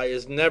Wi-Fi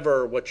is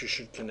never what you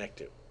should connect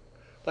to.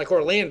 Like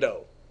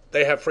Orlando,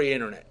 they have free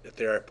internet at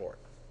the airport.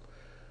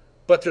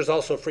 But there's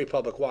also free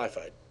public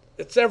Wi-Fi.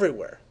 It's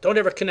everywhere. Don't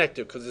ever connect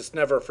to it because it's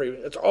never free.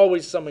 It's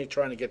always somebody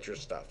trying to get your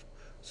stuff.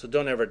 So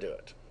don't ever do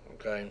it.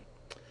 Okay?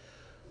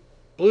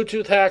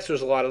 Bluetooth hacks,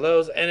 there's a lot of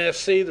those.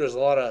 NFC, there's a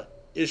lot of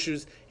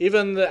issues.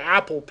 Even the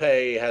Apple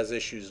Pay has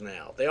issues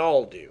now. They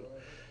all do. You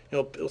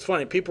know, it's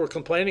funny. People are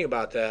complaining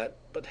about that.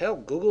 But hell,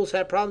 Google's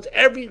had problems.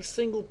 Every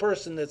single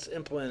person that's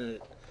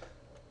implemented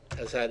it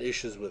has had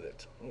issues with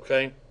it.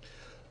 Okay?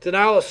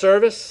 Denial of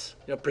service,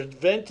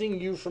 preventing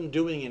you from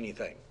doing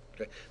anything.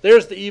 Okay.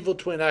 There's the evil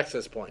twin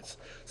access points.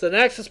 So an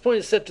access point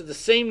is set to the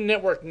same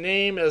network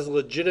name as a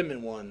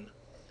legitimate one,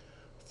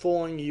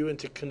 fooling you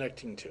into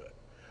connecting to it.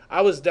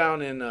 I was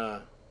down in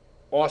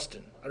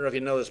Austin. I don't know if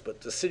you know this, but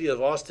the city of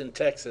Austin,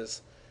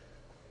 Texas,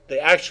 they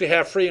actually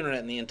have free internet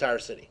in the entire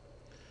city.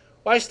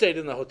 Well, I stayed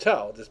in the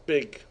hotel, this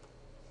big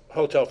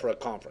hotel for a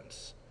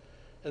conference.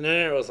 And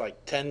then it was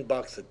like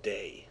 $10 a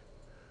day.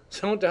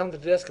 So I went down to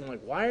the desk. I'm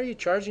like, why are you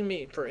charging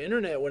me for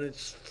internet when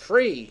it's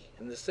free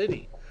in the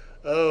city?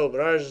 Oh, but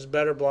ours is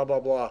better, blah, blah,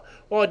 blah.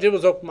 All I did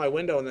was open my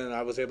window, and then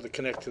I was able to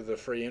connect to the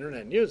free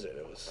internet and use it.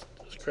 It was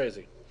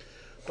crazy.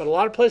 But a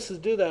lot of places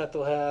do that.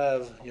 They'll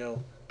have,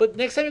 But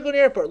next time you go to the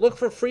airport, look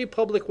for free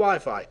public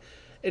Wi-Fi.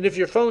 And if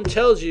your phone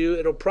tells you,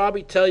 it'll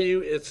probably tell you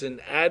it's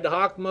in ad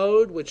hoc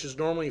mode, which is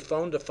normally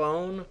phone to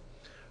phone,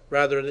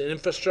 rather than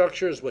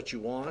infrastructure is what you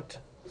want.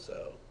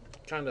 So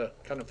kind of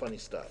funny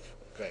stuff.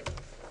 Okay.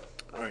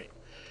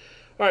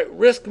 All right,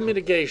 risk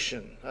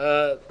mitigation.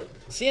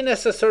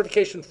 CNSS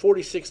Certification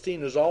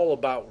 4016 is all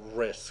about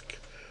risk.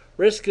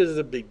 Risk is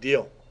a big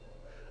deal.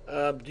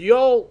 Do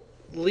y'all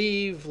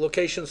leave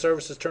location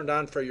services turned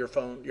on for your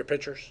phone, your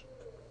pictures?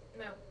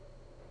 No.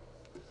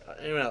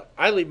 Anyway,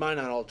 I leave mine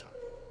on all the time.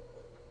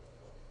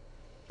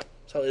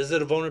 So is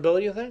it a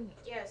vulnerability thing?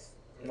 Yes.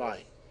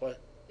 Why? What?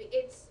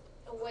 It's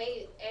a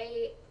way,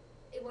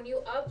 when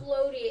you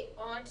upload it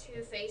onto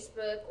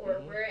Facebook or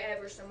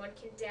wherever, someone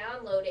can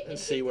download it and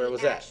see get where it the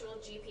was at. actual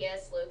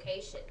GPS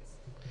locations.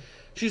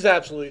 She's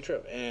absolutely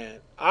true. And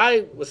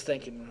I was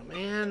thinking,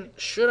 man,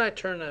 should I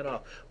turn that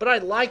off? But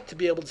I'd like to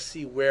be able to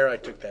see where I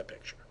took that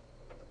picture.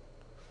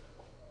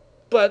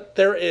 But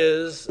there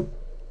is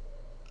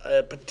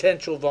a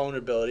potential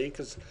vulnerability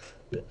because,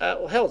 there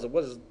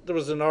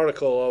was an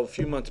article a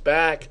few months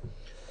back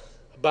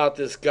about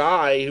this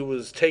guy who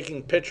was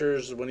taking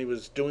pictures when he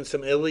was doing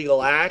some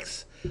illegal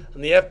acts,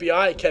 and the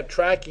FBI kept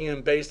tracking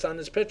him based on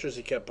his pictures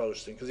he kept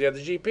posting because he had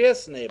the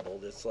GPS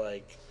enabled. It's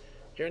like,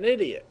 you're an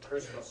idiot.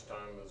 Christmas time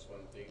is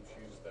when thieves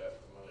use that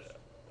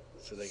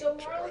the most. So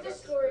moral of the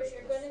story, if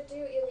you're going to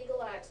do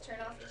illegal acts, turn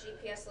off the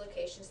GPS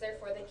locations,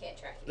 therefore they can't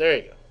track you. There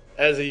you go.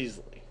 As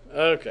easily.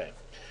 Okay.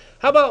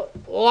 How about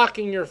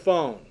locking your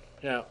phone?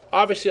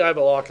 Obviously I have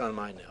a lock on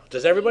mine now.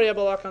 Does everybody have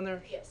a lock on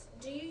theirs? Yes.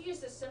 Do you use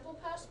the simple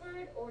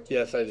password or do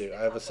Yes, you I use do. the I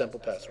have a complex simple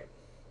password.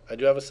 I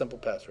do have a simple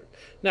password.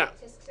 Now,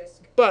 Tisk, tisk.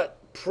 but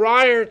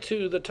prior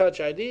to the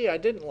Touch ID, I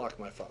didn't lock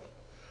my phone.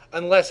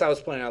 Unless I was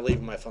planning on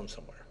leaving my phone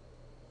somewhere.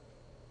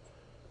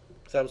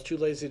 because I was too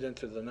lazy to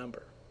enter the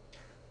number.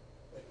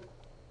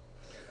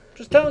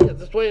 Just telling you,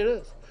 that's the way it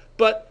is.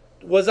 But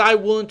was I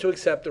willing to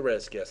accept the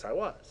risk? Yes, I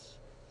was.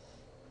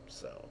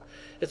 So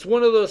it's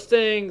one of those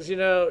things,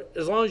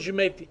 as long as you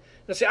make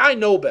see, I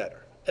know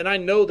better, and I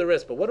know the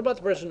risk, but what about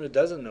the person who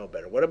doesn't know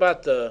better? What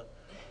about the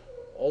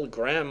old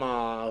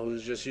grandma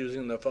who's just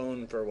using the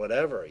phone for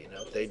whatever,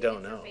 they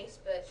don't know.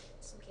 Facebook,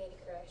 some Candy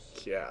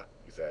Crush. Yeah,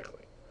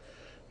 exactly.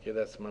 Yeah,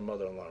 that's my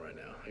mother-in-law right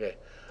now. Okay.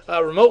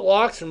 Remote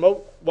locks,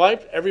 remote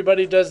wipe,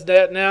 everybody does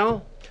that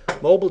now.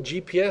 Mobile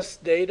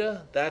GPS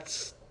data,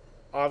 that's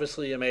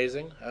obviously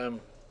amazing. I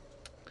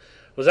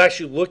was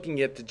actually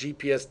looking at the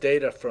GPS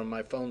data from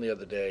my phone the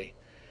other day,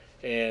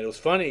 and it was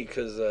funny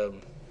because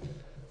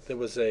there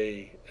was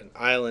an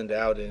island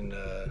out in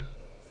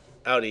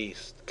out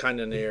east, kind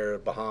of near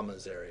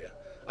Bahamas area.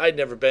 I'd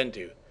never been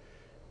to,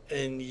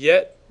 and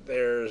yet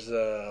there's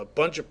a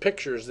bunch of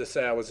pictures that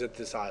say I was at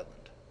this island.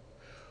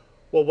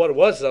 Well, what it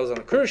was is I was on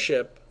a cruise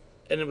ship,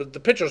 and the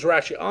pictures were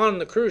actually on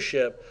the cruise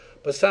ship,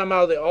 but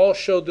somehow they all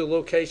showed the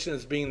location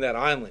as being that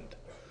island.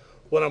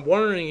 What I'm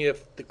wondering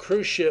if the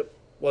cruise ship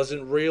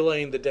wasn't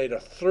relaying the data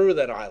through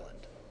that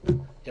island,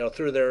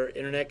 through their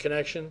internet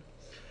connection.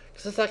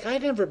 Because it's like,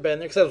 I'd never been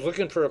there, because I was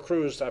looking for a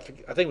cruise, I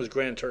think it was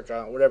Grand Turk,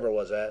 whatever it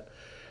was at.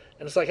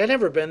 And it's like, I'd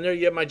never been there,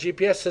 yet my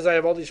GPS says I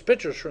have all these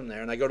pictures from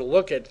there, and I go to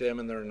look at them,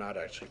 and they're not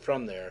actually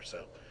from there.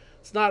 So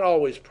it's not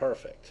always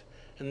perfect.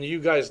 And you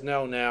guys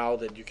know now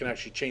that you can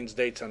actually change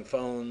dates on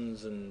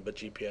phones, but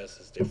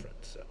GPS is different.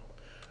 So,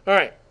 all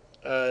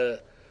right.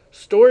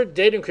 Stored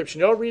data encryption.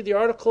 Y'all read the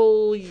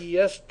article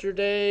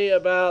yesterday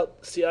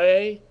about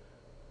CIA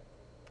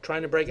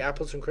trying to break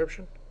Apple's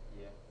encryption?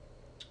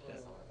 Yeah.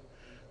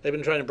 They've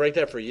been trying to break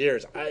that for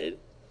years.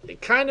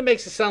 It kind of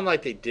makes it sound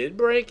like they did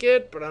break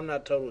it, but I'm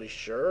not totally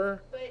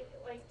sure. But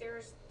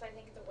there's, I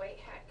think, the White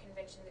Hat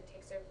convention that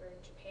takes over in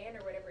Japan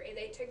or whatever.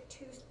 They took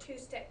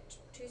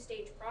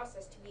two-stage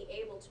process to be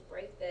able to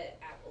break the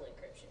Apple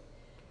encryption,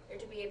 or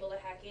to be able to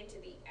hack into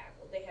the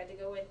Apple. They had to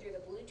go in through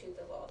the Bluetooth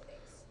of all things.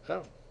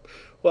 Oh,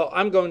 well,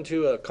 I'm going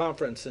to a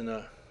conference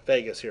in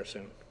Vegas here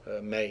soon,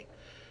 May,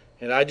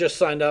 and I just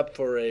signed up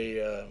for a.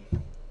 Is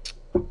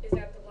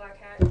that the Black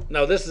Hat?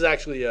 No, this is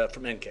actually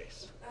from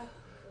Encase.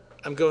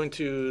 I'm going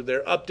to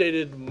their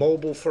updated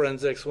mobile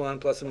forensics one,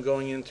 plus I'm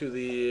going into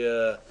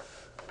the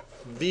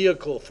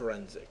vehicle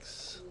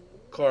forensics,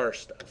 car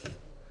stuff.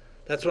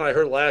 That's what I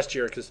heard last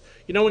year, because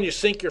when you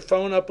sync your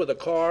phone up with a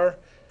car,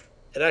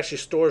 it actually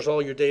stores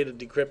all your data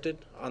decrypted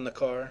on the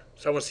car.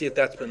 So I want to see if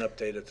that's been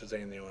updated, if there's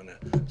anything on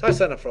that. So I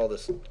signed up for all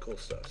this cool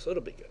stuff, so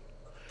it'll be good.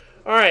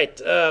 All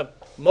right,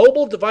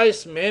 mobile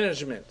device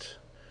management.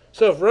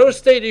 So if Rose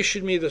State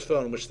issued me this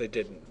phone, which they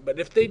didn't, but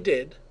if they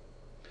did,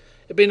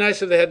 it'd be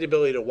nice if they had the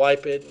ability to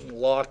wipe it and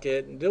lock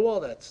it and do all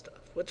that stuff,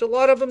 which a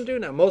lot of them do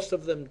now. Most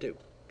of them do,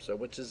 so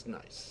which is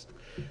nice.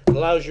 It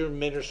allows your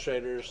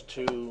administrators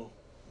to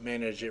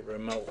manage it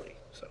remotely,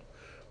 so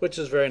which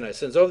is very nice.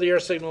 Sends over-the-air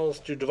signals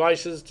to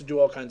devices to do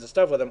all kinds of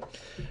stuff with them.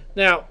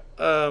 Now,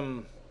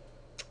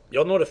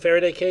 y'all know what a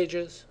Faraday cage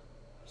is?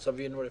 Some of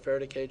you know what a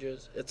Faraday cage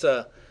is? It's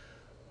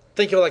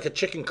think of it like a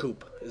chicken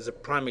coop is a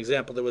prime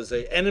example. There was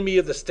a Enemy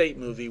of the State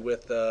movie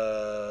with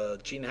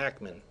Gene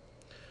Hackman,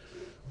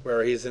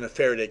 where he's in a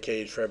Faraday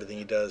cage for everything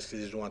he does because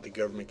he doesn't want the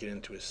government to get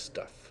into his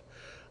stuff.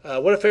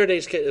 What a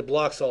Faraday's cage, it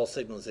blocks all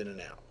signals in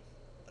and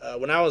out.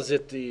 When I was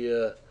at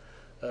the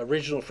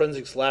Regional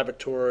Forensics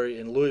Laboratory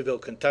in Louisville,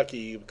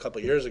 Kentucky, a couple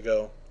of years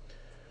ago,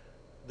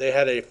 they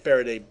had a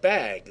Faraday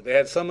bag. They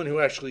had someone who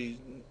actually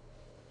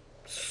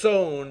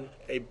sewn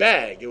a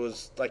bag. It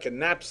was like a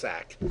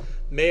knapsack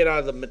made out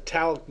of the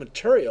metallic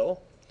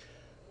material,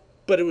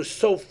 but it was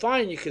so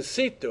fine you could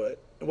see through it.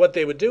 And what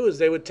they would do is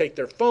they would take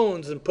their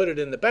phones and put it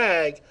in the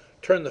bag,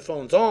 turn the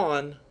phones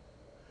on,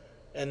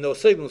 and those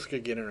signals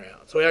could get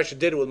around. So I actually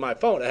did it with my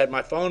phone. I had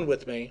my phone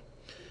with me,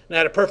 and I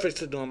had a perfect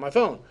signal on my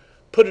phone.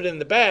 Put it in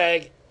the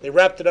bag, they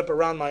wrapped it up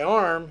around my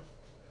arm,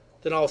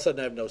 then all of a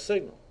sudden I have no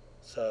signal.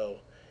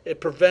 So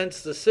it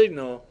prevents the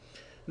signal.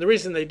 And the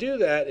reason they do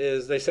that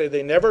is they say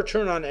they never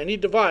turn on any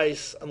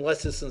device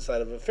unless it's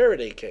inside of a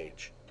Faraday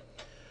cage.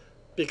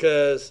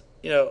 Because,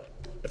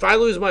 if I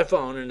lose my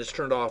phone and it's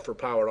turned off or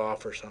powered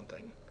off or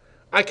something,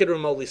 I could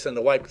remotely send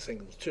a wipe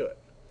signal to it.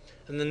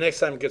 And the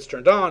next time it gets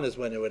turned on is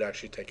when it would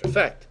actually take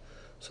effect.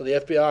 So the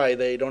FBI,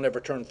 they don't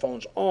ever turn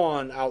phones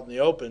on out in the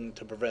open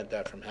to prevent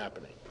that from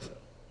happening. So,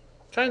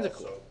 kind of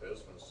cool. Also,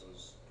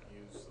 businesses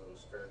use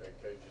those Faraday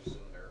cages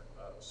in their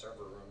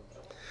server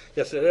rooms.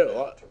 Yes, they do.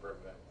 To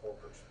prevent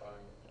corporate spying.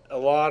 A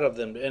lot of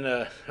them. And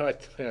I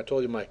think I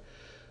told you my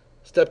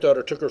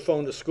stepdaughter took her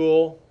phone to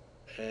school,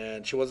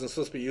 and she wasn't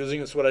supposed to be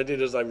using it. So what I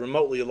did is I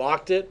remotely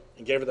locked it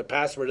and gave her the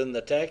password in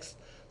the text.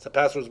 So the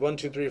password was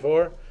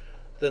 1234.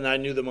 Then I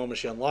knew the moment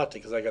she unlocked it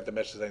because I got the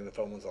message saying the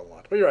phone was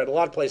unlocked. But you're right, a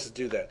lot of places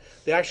do that.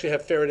 They actually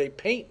have Faraday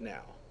paint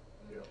now,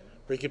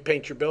 where you can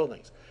paint your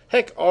buildings.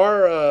 Heck,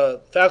 our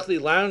faculty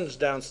lounge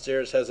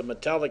downstairs has a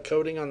metallic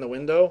coating on the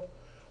window.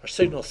 Our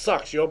signal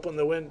sucks. You open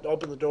the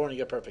door, and you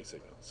get perfect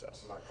signal. So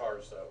My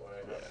car's that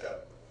way. I've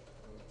got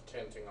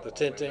tinting on The my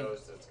tinting.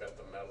 windows that's got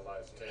the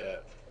metallized tint. Yeah.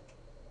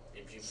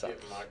 If you Sucks.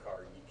 get in my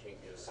car, you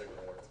can't get a signal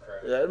worth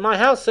crap. Yeah, in my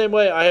house, same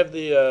way. I have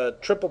the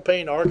triple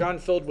pane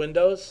argon-filled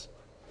windows.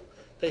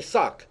 They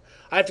suck.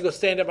 I have to go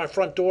stand at my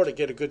front door to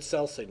get a good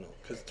cell signal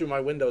because through my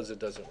windows it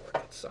doesn't work.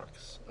 It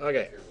sucks.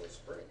 Okay. If you're with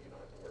Sprint, you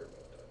don't have to worry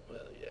about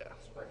that. Well, yeah.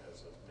 Sprint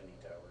has those mini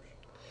towers.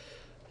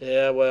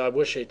 Yeah, well, I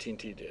wish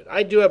AT&T did.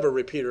 I do have a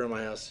repeater in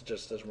my house. It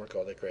just doesn't work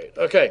all that great.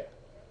 Okay.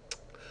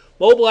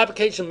 Mobile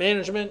application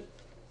management.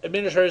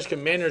 Administrators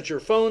can manage your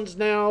phones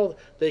now.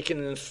 They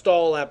can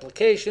install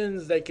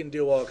applications. They can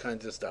do all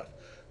kinds of stuff.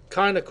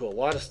 Kind of cool. A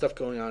lot of stuff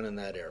going on in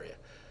that area.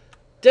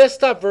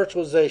 Desktop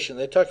virtualization.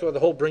 They talk about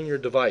the whole bring your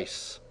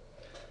device.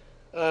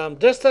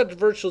 Desktop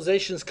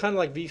virtualization is kind of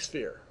like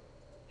vSphere.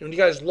 When you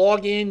guys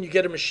log in, you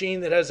get a machine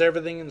that has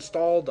everything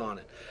installed on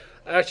it.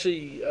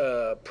 Actually,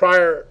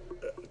 prior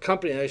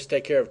company I used to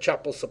take care of,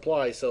 Chapel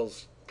Supply,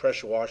 sells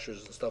pressure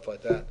washers and stuff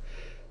like that.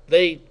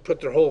 They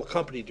put their whole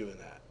company doing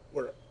that.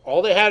 Where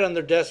all they had on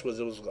their desk was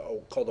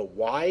called a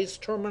WISE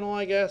terminal,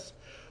 I guess,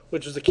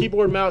 which was a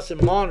keyboard, mouse,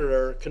 and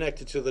monitor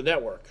connected to the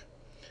network.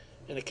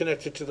 And it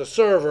connected to the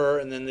server,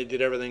 and then they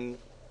did everything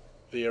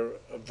via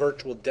a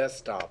virtual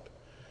desktop.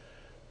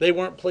 They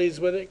weren't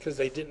pleased with it because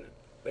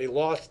they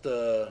lost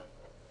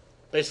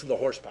basically the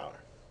horsepower.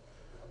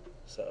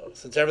 So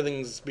since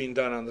everything's being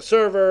done on the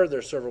server,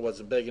 their server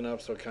wasn't big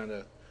enough, so it kind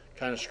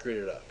of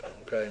screwed it up.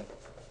 Okay.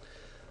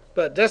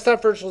 But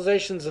desktop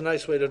virtualization is a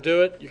nice way to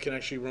do it. You can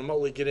actually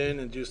remotely get in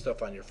and do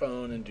stuff on your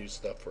phone and do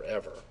stuff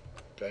forever.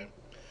 Okay.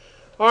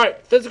 All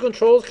right. Physical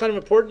control is kind of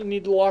important. You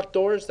need to lock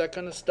doors, that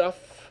kind of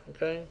stuff.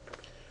 Okay.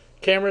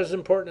 Camera is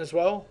important as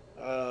well.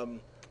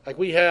 Like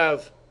we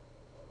have,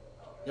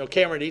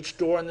 camera at each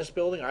door in this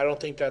building. I don't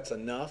think that's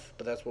enough,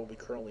 but that's what we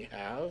currently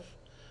have.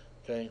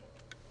 Okay.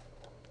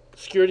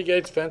 Security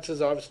gates,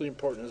 fences, obviously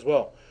important as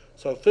well.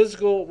 So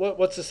physical,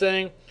 what's the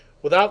saying?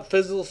 Without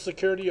physical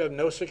security, you have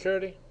no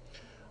security.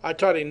 I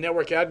taught a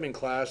network admin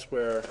class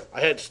where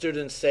I had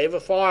students save a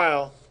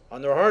file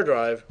on their hard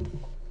drive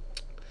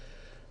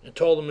and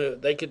told them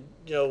that they could,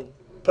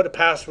 put a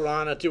password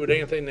on it, do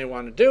anything they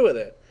want to do with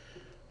it.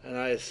 And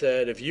I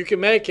said, if you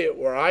can make it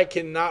where I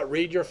cannot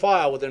read your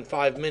file within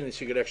 5 minutes,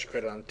 you get extra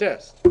credit on the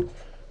test.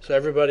 So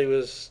everybody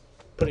was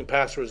putting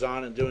passwords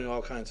on and doing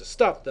all kinds of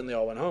stuff. Then they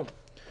all went home.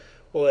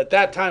 Well, at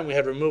that time, we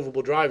had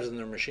removable drives in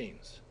their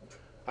machines.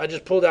 I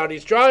just pulled out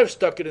each drive,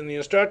 stuck it in the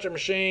instructor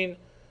machine.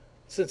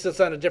 Since it's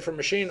on a different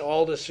machine,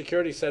 all the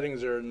security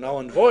settings are null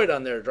and void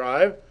on their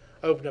drive.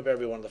 I opened up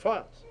every one of the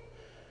files.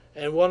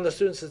 And one of the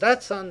students says,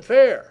 that's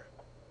unfair.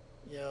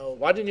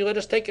 Why didn't you let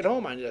us take it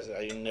home? I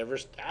never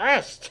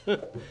asked. If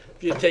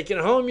you'd taken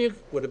it home, you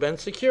would have been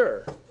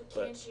secure.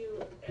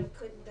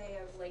 Couldn't they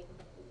have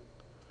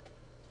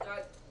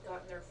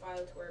gotten their file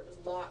to where it was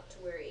locked, to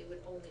where it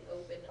would only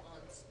open on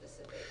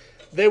specific?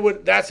 They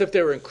would. That's if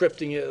they were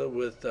encrypting it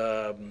with.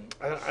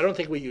 I don't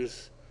think we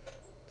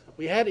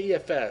had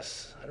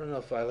EFS. I don't know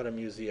if I let them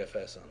use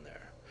EFS on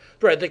there.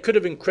 Right, they could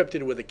have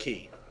encrypted with a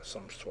key of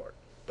some sort,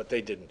 but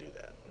they didn't do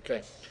that.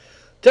 Okay.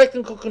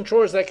 Technical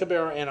controls, that could be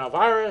our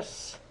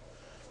antivirus,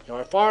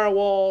 our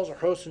firewalls, our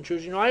host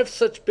intrusion. I have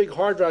such big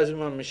hard drives in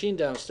my machine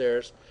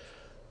downstairs.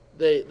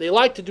 They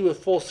like to do a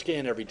full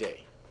scan every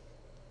day.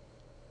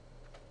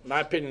 In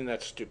my opinion,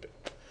 that's stupid.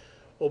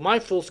 Well, my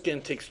full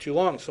scan takes too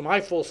long, so my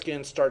full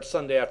scan starts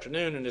Sunday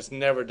afternoon and is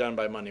never done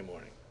by Monday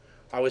morning.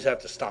 I always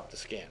have to stop the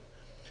scan.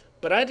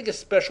 But I had to get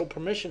special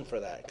permission for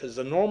that because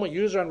the normal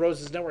user on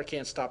Rose's network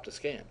can't stop the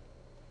scan.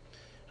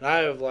 And I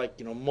have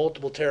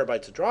multiple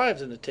terabytes of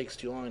drives, and it takes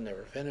too long and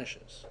never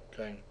finishes.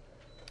 Okay.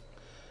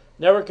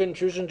 Network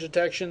intrusion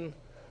detection,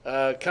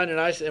 kind of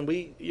nice. And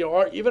we,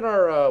 even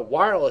our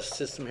wireless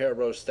system here at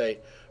Rose State,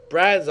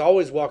 Brad's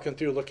always walking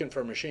through looking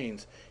for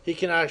machines. He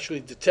can actually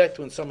detect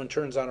when someone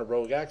turns on a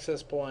rogue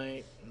access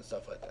point and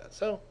stuff like that.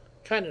 So,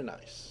 kind of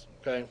nice.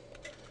 Okay.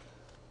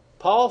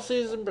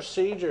 Policies and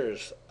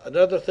procedures,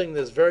 another thing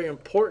that's very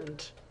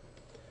important.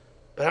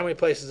 But how many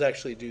places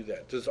actually do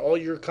that? Does all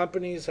your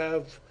companies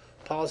have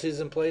policies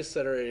in place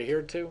that are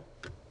adhered to?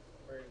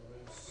 Very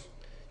loose.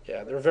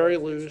 Yeah, they're very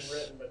It's loose.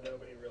 written, but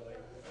nobody really.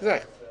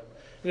 Exactly.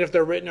 And if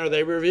they're written, are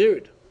they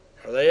reviewed?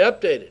 Are they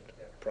updated?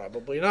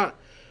 Probably not.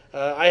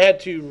 I had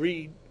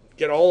to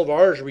get all of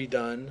ours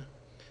redone,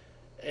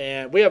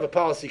 and we have a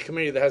policy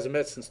committee that hasn't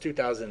met since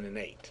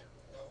 2008.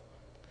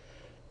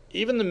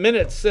 Even the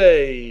minutes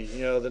say,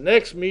 the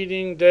next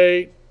meeting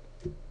date,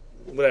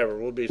 whatever,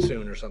 will be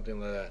soon or something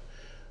like that.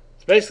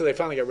 So basically, they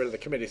finally got rid of the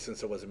committee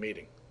since there was a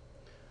meeting.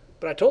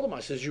 But I told them, I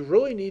says, you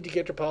really need to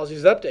get your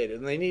policies updated,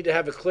 and they need to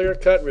have a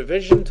clear-cut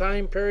revision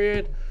time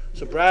period.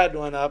 So Brad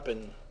went up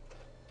and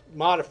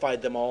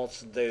modified them all.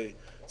 So they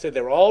said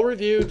they were all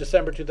reviewed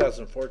December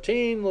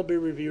 2014. They'll be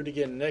reviewed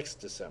again next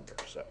December.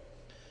 So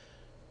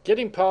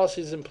getting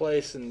policies in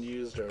place and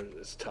used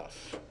is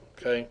tough.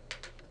 Okay.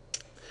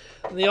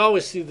 And they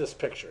always see this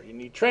picture. You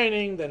need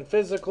training, then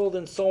physical,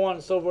 then so on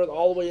and so forth,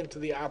 all the way into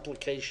the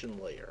application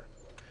layer.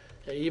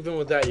 Okay, even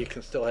with that, you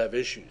can still have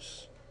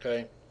issues.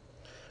 Okay.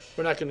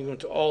 We're not going to go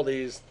into all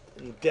these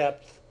in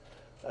depth,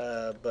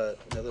 but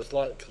there's a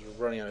lot because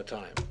we're running out of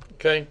time.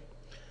 Okay.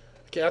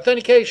 Okay.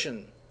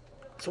 Authentication.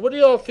 So what do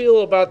y'all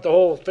feel about the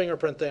whole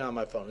fingerprint thing on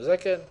my phone? Is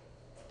that good?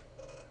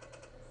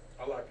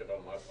 I like it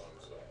on my phone,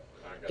 so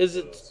I got Is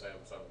the it-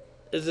 Samsung.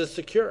 Is it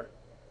secure?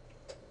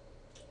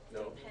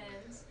 No,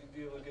 Depends. You'd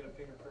be able to get a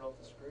fingerprint off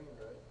the screen,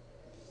 right?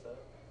 Is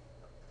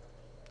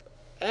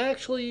that?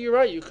 Actually, you're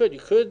right. You could. You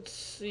could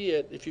see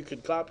it if you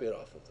could copy it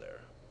off of there.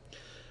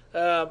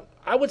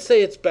 I would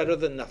say it's better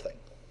than nothing.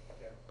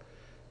 Yeah.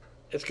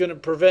 It's going to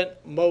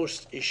prevent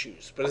most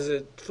issues, but is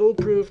it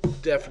foolproof?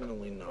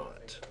 Definitely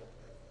not.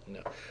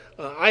 No.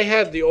 I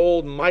had the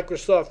old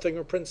Microsoft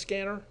fingerprint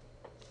scanner.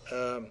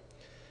 It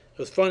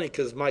was funny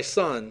because my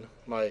son,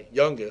 my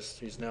youngest,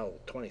 he's now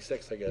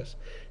 26, I guess,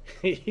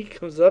 he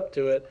comes up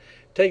to it,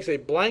 takes a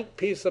blank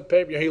piece of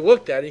paper. He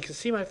looked at it, you can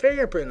see my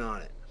fingerprint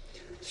on it.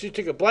 So he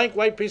took a blank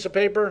white piece of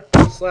paper,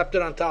 slapped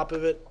it on top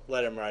of it,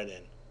 let him right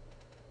in.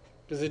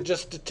 Because it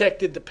just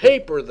detected the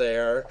paper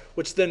there,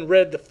 which then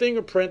read the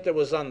fingerprint that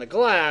was on the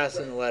glass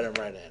and let him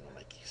right in. I'm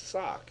like, you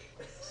suck.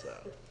 So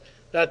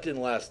that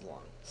didn't last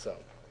long. So,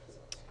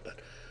 but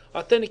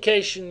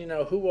authentication,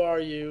 who are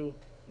you?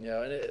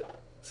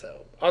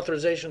 So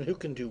authorization, who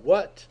can do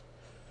what?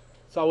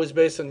 It's always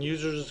based on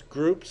users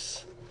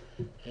groups,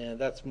 and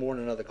that's more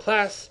in another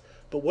class.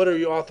 But what are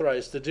you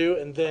authorized to do,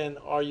 and then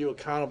are you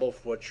accountable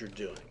for what you're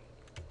doing?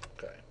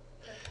 Okay.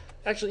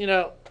 Actually,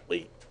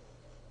 we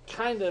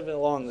kind of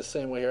along the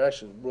same way here.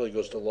 Actually, really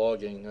goes to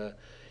logging.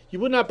 You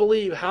would not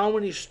believe how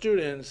many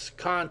students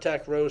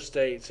contact Rose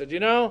State said,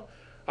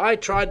 I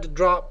tried to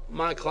drop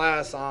my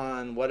class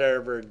on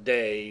whatever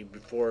day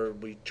before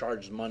we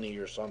charged money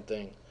or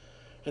something,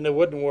 and it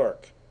wouldn't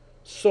work.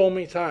 So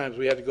many times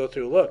we had to go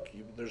through, look,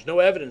 there's no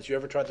evidence you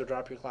ever tried to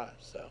drop your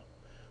class.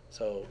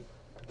 So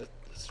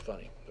it's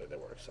funny that that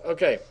works.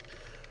 Okay.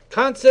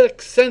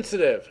 Context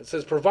sensitive. It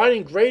says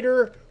providing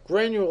greater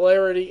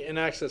granularity in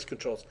access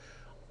controls.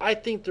 I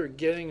think they're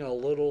getting a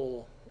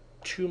little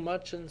too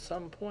much in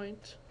some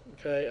point.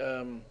 Okay.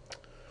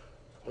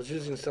 I was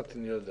using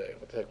something the other day.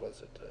 What the heck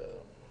was it?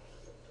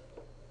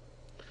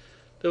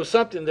 There was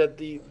something that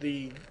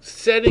the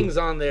settings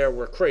on there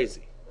were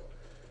crazy.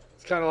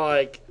 It's kind of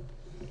like,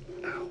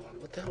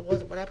 what the hell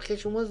was it? What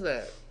application was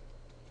that?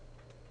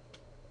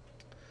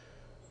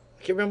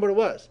 I can't remember what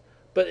it was.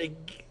 But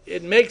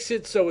it makes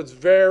it so it's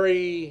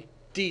very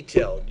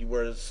detailed.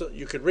 Where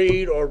you could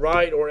read or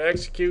write or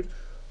execute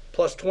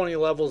plus 20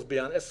 levels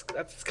beyond. That's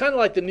kind of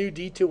like the new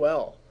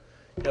D2L.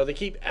 They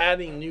keep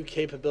adding new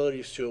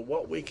capabilities to it.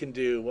 What we can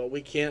do, what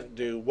we can't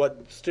do,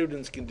 what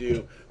students can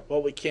do,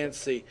 what we can't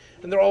see.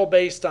 And they're all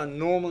based on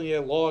normally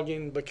a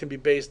login, but can be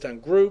based on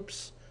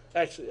groups.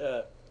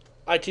 Actually,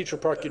 I teach for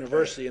Park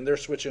University, and they're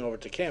switching over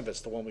to Canvas,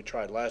 the one we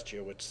tried last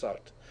year, which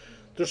sucked.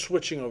 They're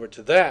switching over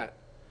to that.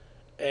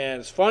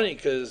 And it's funny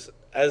because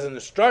as an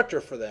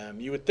instructor for them,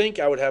 you would think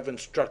I would have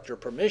instructor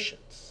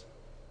permissions.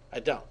 I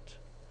don't.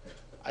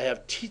 I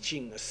have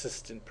teaching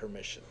assistant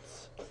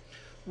permissions.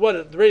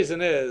 The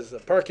reason is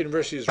Park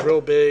University is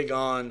real big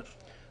on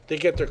they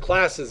get their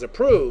classes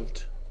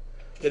approved,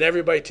 then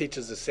everybody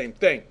teaches the same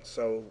thing.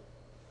 So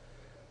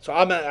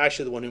I'm not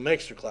actually the one who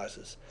makes their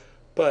classes,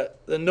 but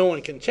then no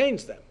one can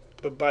change them.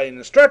 But by an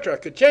instructor, I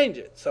could change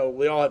it. So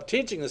we all have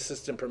teaching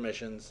assistant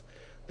permissions.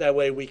 That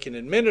way we can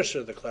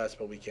administer the class,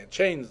 but we can't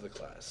change the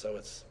class. So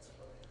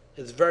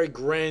it's very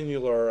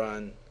granular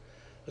on.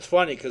 It's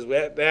funny because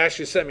they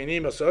actually sent me an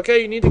email. So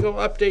okay, you need to go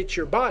update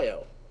your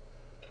bio.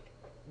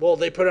 Well,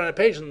 they put it on a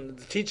page, and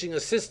the teaching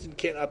assistant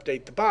can't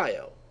update the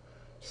bio.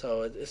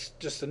 So it's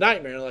just a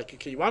nightmare. Like,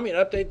 okay, you want me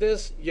to update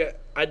this? Yeah,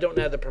 I don't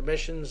have the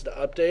permissions to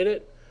update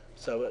it.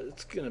 So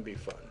it's going to be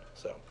fun.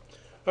 So,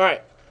 all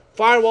right.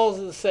 Firewalls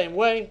are the same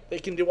way. They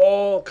can do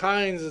all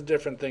kinds of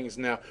different things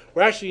now.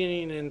 We're actually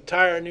getting an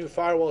entire new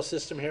firewall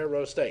system here at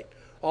Rose State.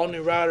 All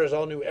new routers,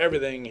 all new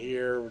everything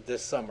here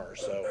this summer.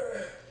 So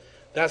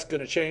that's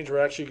going to change.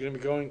 We're actually going to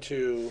be going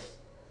to,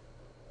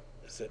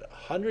 is it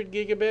 100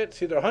 gigabit?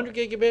 It's either 100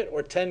 gigabit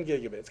or 10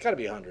 gigabit. It's got to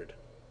be 100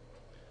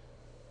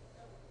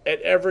 at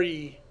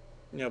every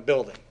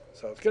building.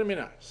 So it's going to be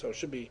nice. So it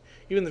should be,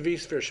 even the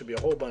vSphere should be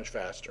a whole bunch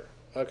faster.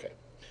 Okay.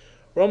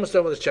 We're almost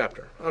done with this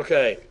chapter.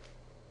 Okay.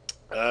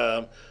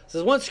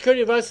 Says once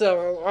security devices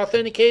are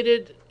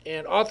authenticated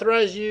and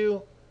authorize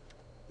you,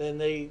 then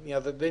they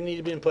need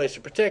to be in place to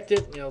protect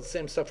it. The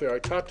same stuff we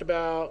already talked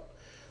about.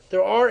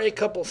 There are a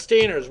couple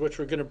standards which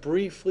we're going to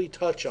briefly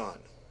touch on.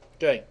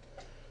 Okay.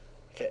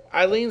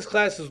 Eileen's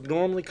class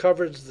normally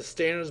covers the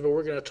standards, but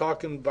we're going to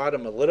talk about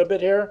them a little bit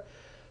here.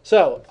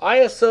 So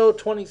ISO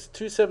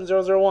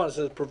 27001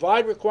 says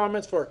provide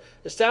requirements for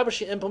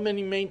establishing,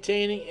 implementing,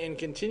 maintaining, and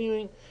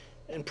continuing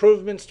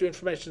improvements to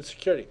information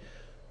security.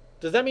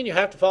 Does that mean you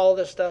have to follow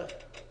this stuff?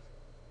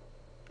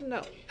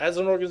 No. As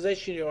an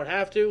organization, you don't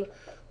have to,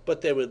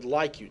 but they would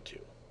like you to.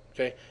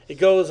 Okay. It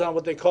goes on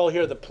what they call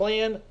here the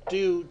plan,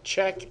 do,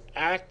 check,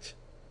 act,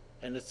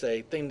 and it's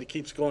a thing that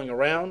keeps going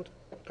around.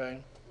 Okay.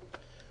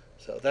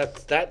 So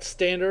that's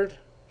standard.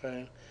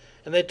 Okay.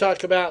 And they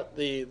talk about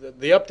the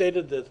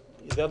updated,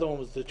 the other one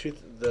was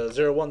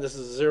the 01, this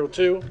is the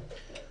 02.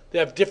 They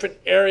have different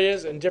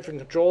areas and different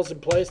controls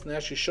in place, and they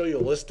actually show you a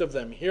list of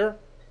them here.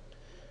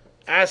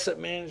 asset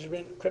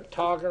management,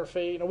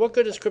 cryptography. What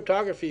good is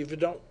cryptography if you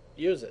don't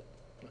use it?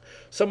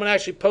 Someone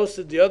actually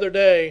posted the other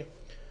day,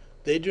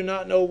 they do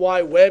not know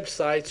why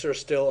websites are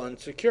still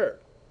unsecured.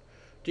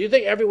 Do you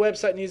think every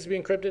website needs to be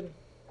encrypted?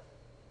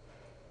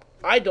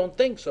 I don't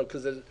think so,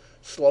 because it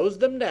slows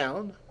them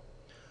down.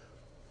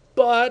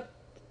 But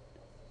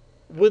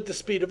with the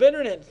speed of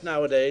internet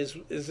nowadays,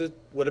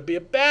 would it be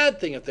a bad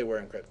thing if they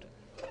were encrypted?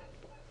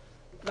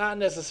 Not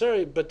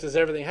necessarily, but does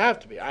everything have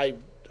to be? I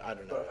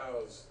don't know. But how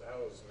is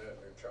net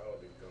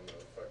neutrality going to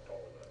affect all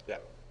of that?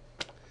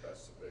 Yeah.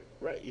 That's the big.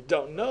 Right, you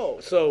don't know.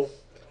 So,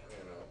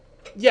 You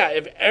know. yeah,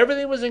 if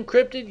everything was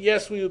encrypted,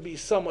 yes, we would be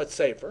somewhat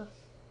safer.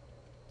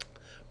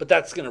 But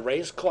that's going to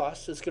raise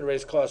costs. It's going to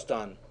raise cost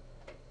on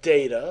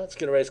data. It's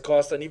going to raise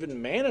cost on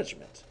even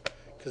management,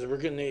 because we're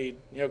going to need,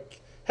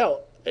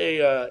 hell,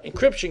 a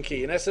encryption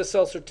key, an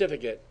SSL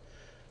certificate,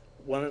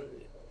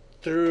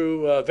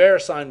 through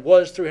VeriSign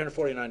was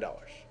 $349.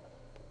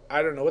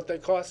 I don't know what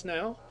that costs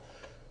now,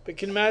 but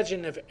can you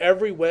imagine if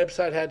every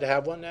website had to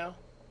have one now?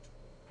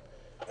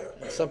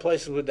 And some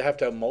places would have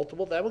to have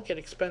multiple. That would get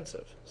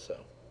expensive. So,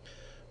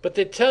 but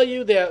they tell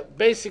you that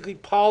basically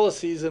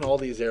policies in all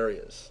these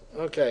areas.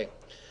 Okay.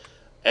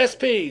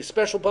 SP,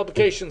 Special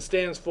Publication,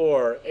 stands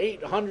for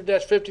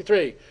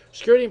 800-53,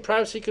 Security and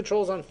Privacy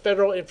Controls on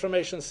Federal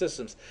Information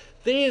Systems.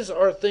 These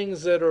are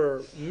things that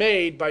are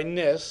made by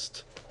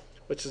NIST,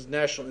 which is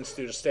National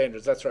Institute of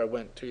Standards. That's where I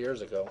went 2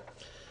 years ago.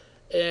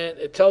 And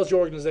it tells your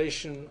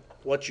organization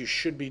what you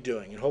should be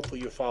doing, and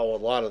hopefully you follow a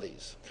lot of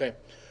these. Okay.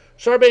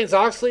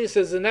 Sarbanes-Oxley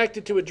says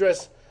enacted to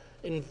address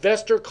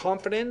investor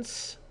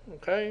confidence.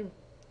 Okay.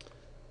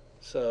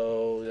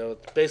 So,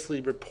 it's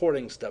basically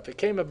reporting stuff. It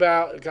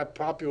got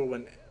popular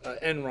when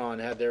Enron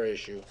had their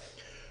issue.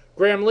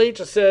 Graham Leach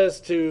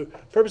says to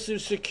purposely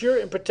secure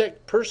and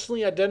protect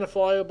personally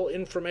identifiable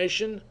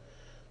information.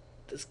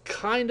 It's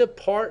kind of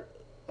part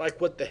like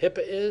what the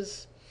HIPAA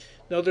is.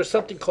 No, there's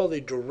something called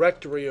a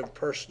directory of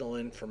personal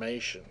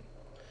information.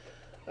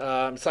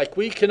 It's like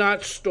we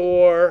cannot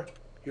store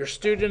your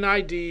student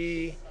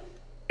ID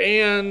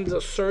and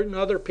certain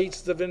other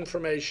pieces of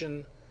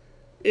information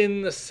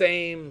in the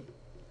same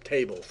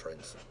table, for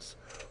instance,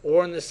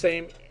 or in the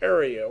same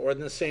area, or in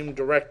the same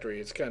directory.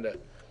 It's kind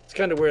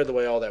of weird the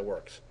way all that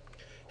works.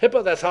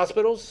 HIPAA, that's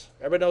hospitals.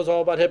 Everybody knows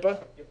all about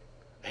HIPAA. Yep.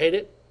 I hate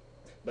it,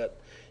 but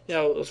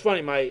it was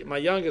funny. My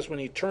youngest, when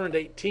he turned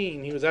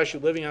 18, he was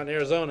actually living out in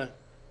Arizona.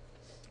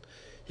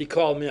 He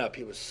called me up.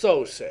 He was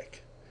so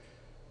sick,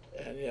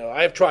 and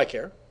I have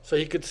TRICARE, so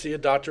he could see a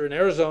doctor in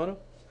Arizona.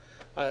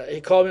 He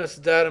called me and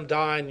said, "Dad, I'm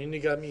dying. You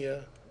got me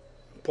an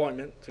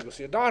appointment to go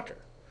see a doctor."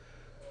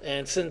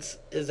 And since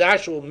his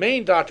actual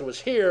main doctor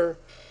was here,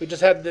 we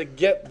just had to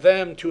get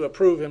them to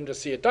approve him to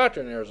see a doctor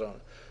in Arizona.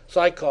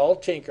 So I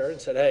called Tinker and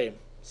said, "Hey,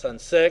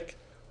 son's sick.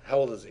 How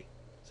old is he?" I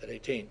said,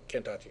 18.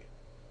 Can't talk to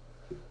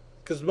you.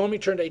 Because the moment he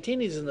turned 18,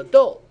 he's an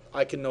adult.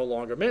 I can no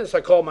longer manage. So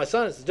I called my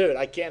son and said, "Dude,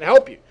 I can't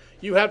help you.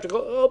 You have to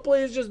go." "Oh,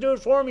 please just do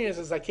it for me." I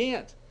says, "I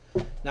can't.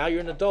 Now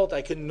you're an adult.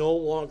 I can no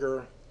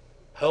longer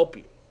help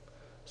you."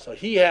 So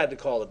he had to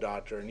call the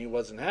doctor, and he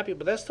wasn't happy.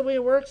 But that's the way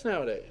it works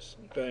nowadays.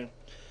 Okay.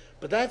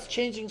 But that's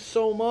changing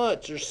so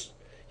much. There's,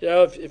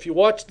 if you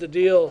watch the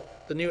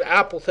new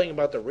Apple thing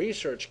about the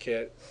research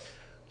kit,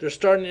 they're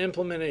starting to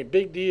implement a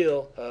big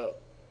deal.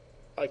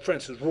 Like, for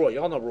instance, Roy.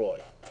 Y'all know Roy.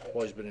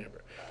 Roy's been in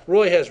here.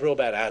 Roy has real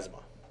bad asthma.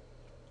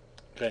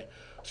 Okay.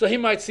 So he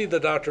might see the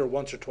doctor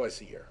once or twice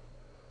a year.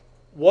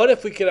 What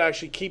if we could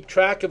actually keep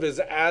track of his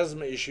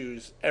asthma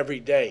issues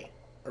every day,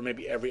 or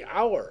maybe every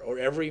hour, or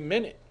every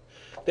minute?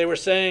 They were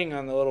saying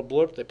on the little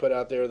blurb they put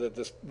out there that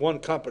this one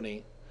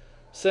company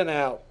sent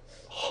out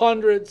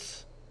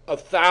hundreds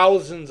of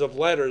thousands of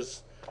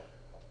letters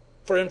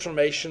for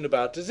information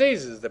about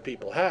diseases that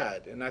people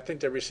had, and I think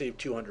they received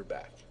 200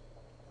 back.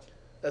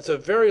 That's a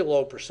very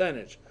low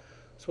percentage.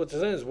 So what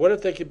they're saying is, what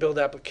if they could build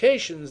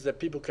applications that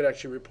people could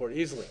actually report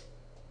easily?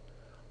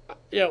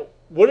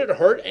 Would it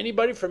hurt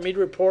anybody for me to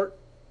report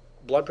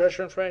blood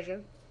pressure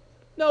information?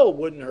 No, it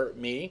wouldn't hurt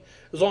me,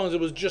 as long as it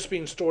was just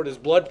being stored as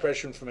blood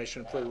pressure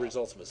information for the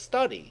results of a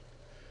study.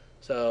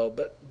 So,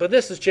 but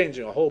this is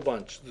changing a whole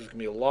bunch. There's going to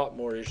be a lot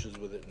more issues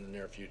with it in the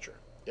near future.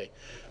 Okay.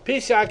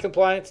 PCI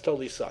compliance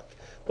totally sucked.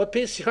 What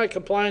PCI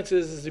compliance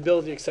is the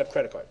ability to accept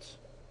credit cards.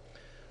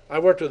 I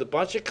worked with a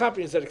bunch of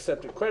companies that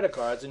accepted credit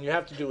cards, and you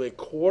have to do a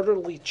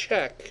quarterly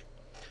check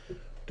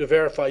to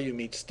verify you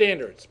meet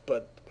standards.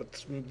 But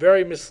what's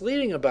very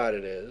misleading about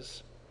it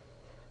is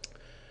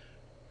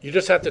you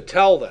just have to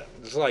tell them.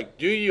 It's like,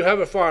 do you have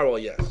a firewall?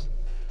 Yes.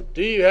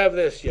 Do you have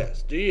this?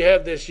 Yes. Do you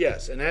have this?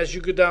 Yes. And as you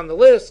go down the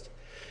list,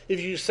 if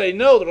you say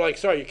no, they're like,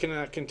 "Sorry, you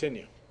cannot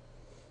continue."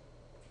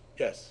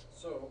 Yes.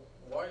 So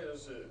why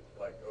is it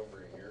like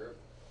over here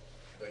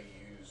they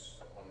use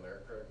on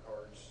their credit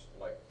cards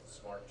like the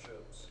smart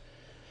chips,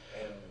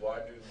 and why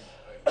do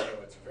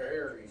it's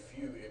very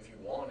few. If you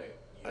want it,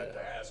 you have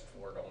to ask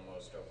for it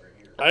almost over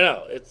here. I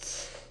know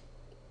it's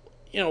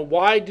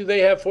why do they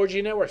have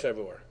 4G networks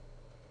everywhere?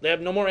 They have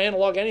no more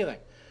analog anything.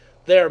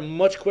 They are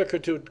much quicker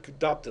to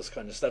adopt this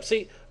kind of stuff.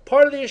 See,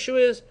 part of the issue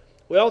is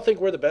We all think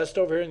we're the best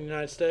over here in the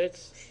United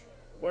States.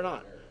 We're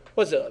not.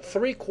 What's it?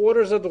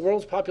 3/4 of the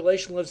world's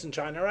population lives in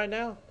China right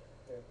now.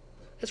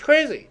 It's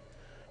crazy.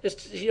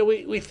 It's,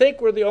 we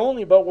think we're the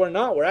only, but we're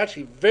not. We're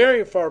actually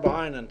very far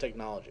behind on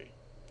technology.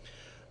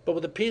 But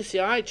with the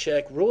PCI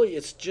check, really,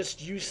 it's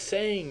just you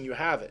saying you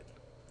have it.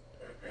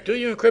 Do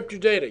you encrypt your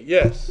data?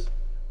 Yes.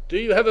 Do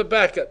you have a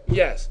backup?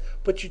 Yes.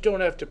 But you don't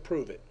have to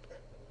prove it.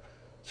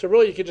 So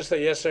really, you could just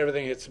say yes to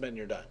everything, hit submit, and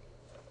you're done.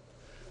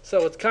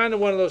 So it's kind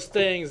of one of those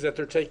things that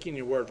they're taking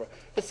your word for.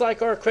 It's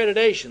like our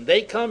accreditation.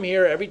 They come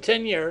here every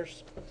 10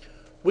 years.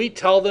 We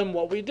tell them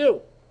what we do.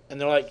 And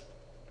they're like,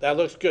 that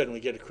looks good, and we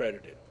get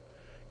accredited.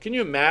 Can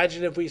you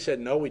imagine if we said,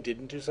 no, we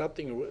didn't do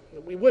something?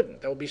 We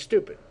wouldn't. That would be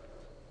stupid.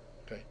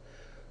 Okay.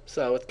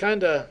 So it's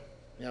kind of,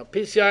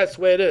 PCI is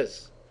the way it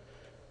is.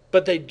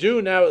 But they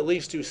do now at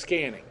least do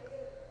scanning.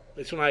 At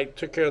least when I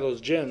took care of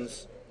those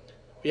gyms,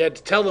 we had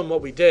to tell them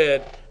what we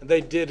did, and they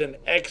did an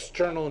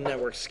external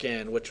network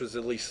scan, which was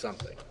at least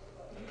something.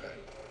 Okay.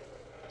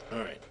 All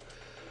right.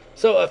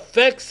 So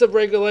effects of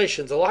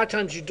regulations. A lot of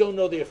times you don't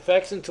know the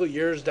effects until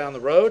years down the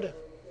road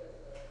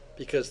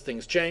because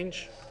things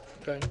change.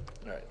 Okay.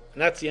 All right.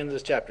 And that's the end of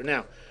this chapter.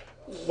 Now,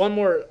 one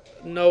more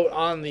note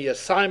on the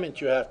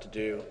assignment you have to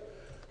do.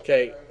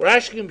 Okay. We're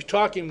actually going to be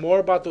talking more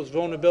about those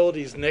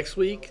vulnerabilities next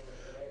week.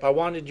 But I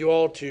wanted you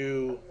all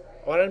to...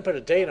 Oh, I didn't put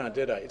a date on it,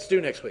 did I? It's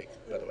due next week,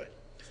 by the way.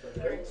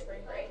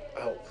 Spring break.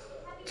 Oh,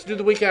 let's do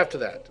the week after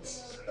that.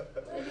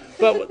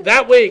 But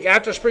that week,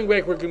 after spring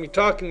break, we're going to be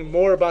talking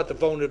more about the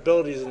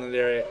vulnerabilities in that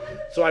area.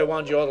 So I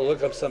wanted you all to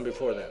look up some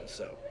before then.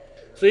 So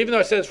even though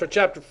I said it's for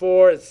Chapter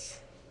 4,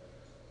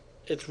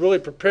 it's really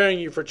preparing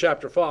you for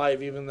Chapter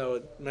 5, even though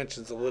it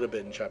mentions a little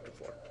bit in Chapter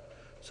 4.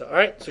 So, all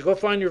right, so go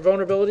find your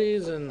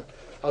vulnerabilities, and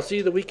I'll see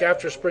you the week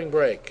after spring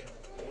break.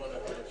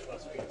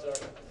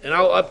 And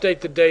I'll update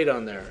the date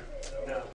on there.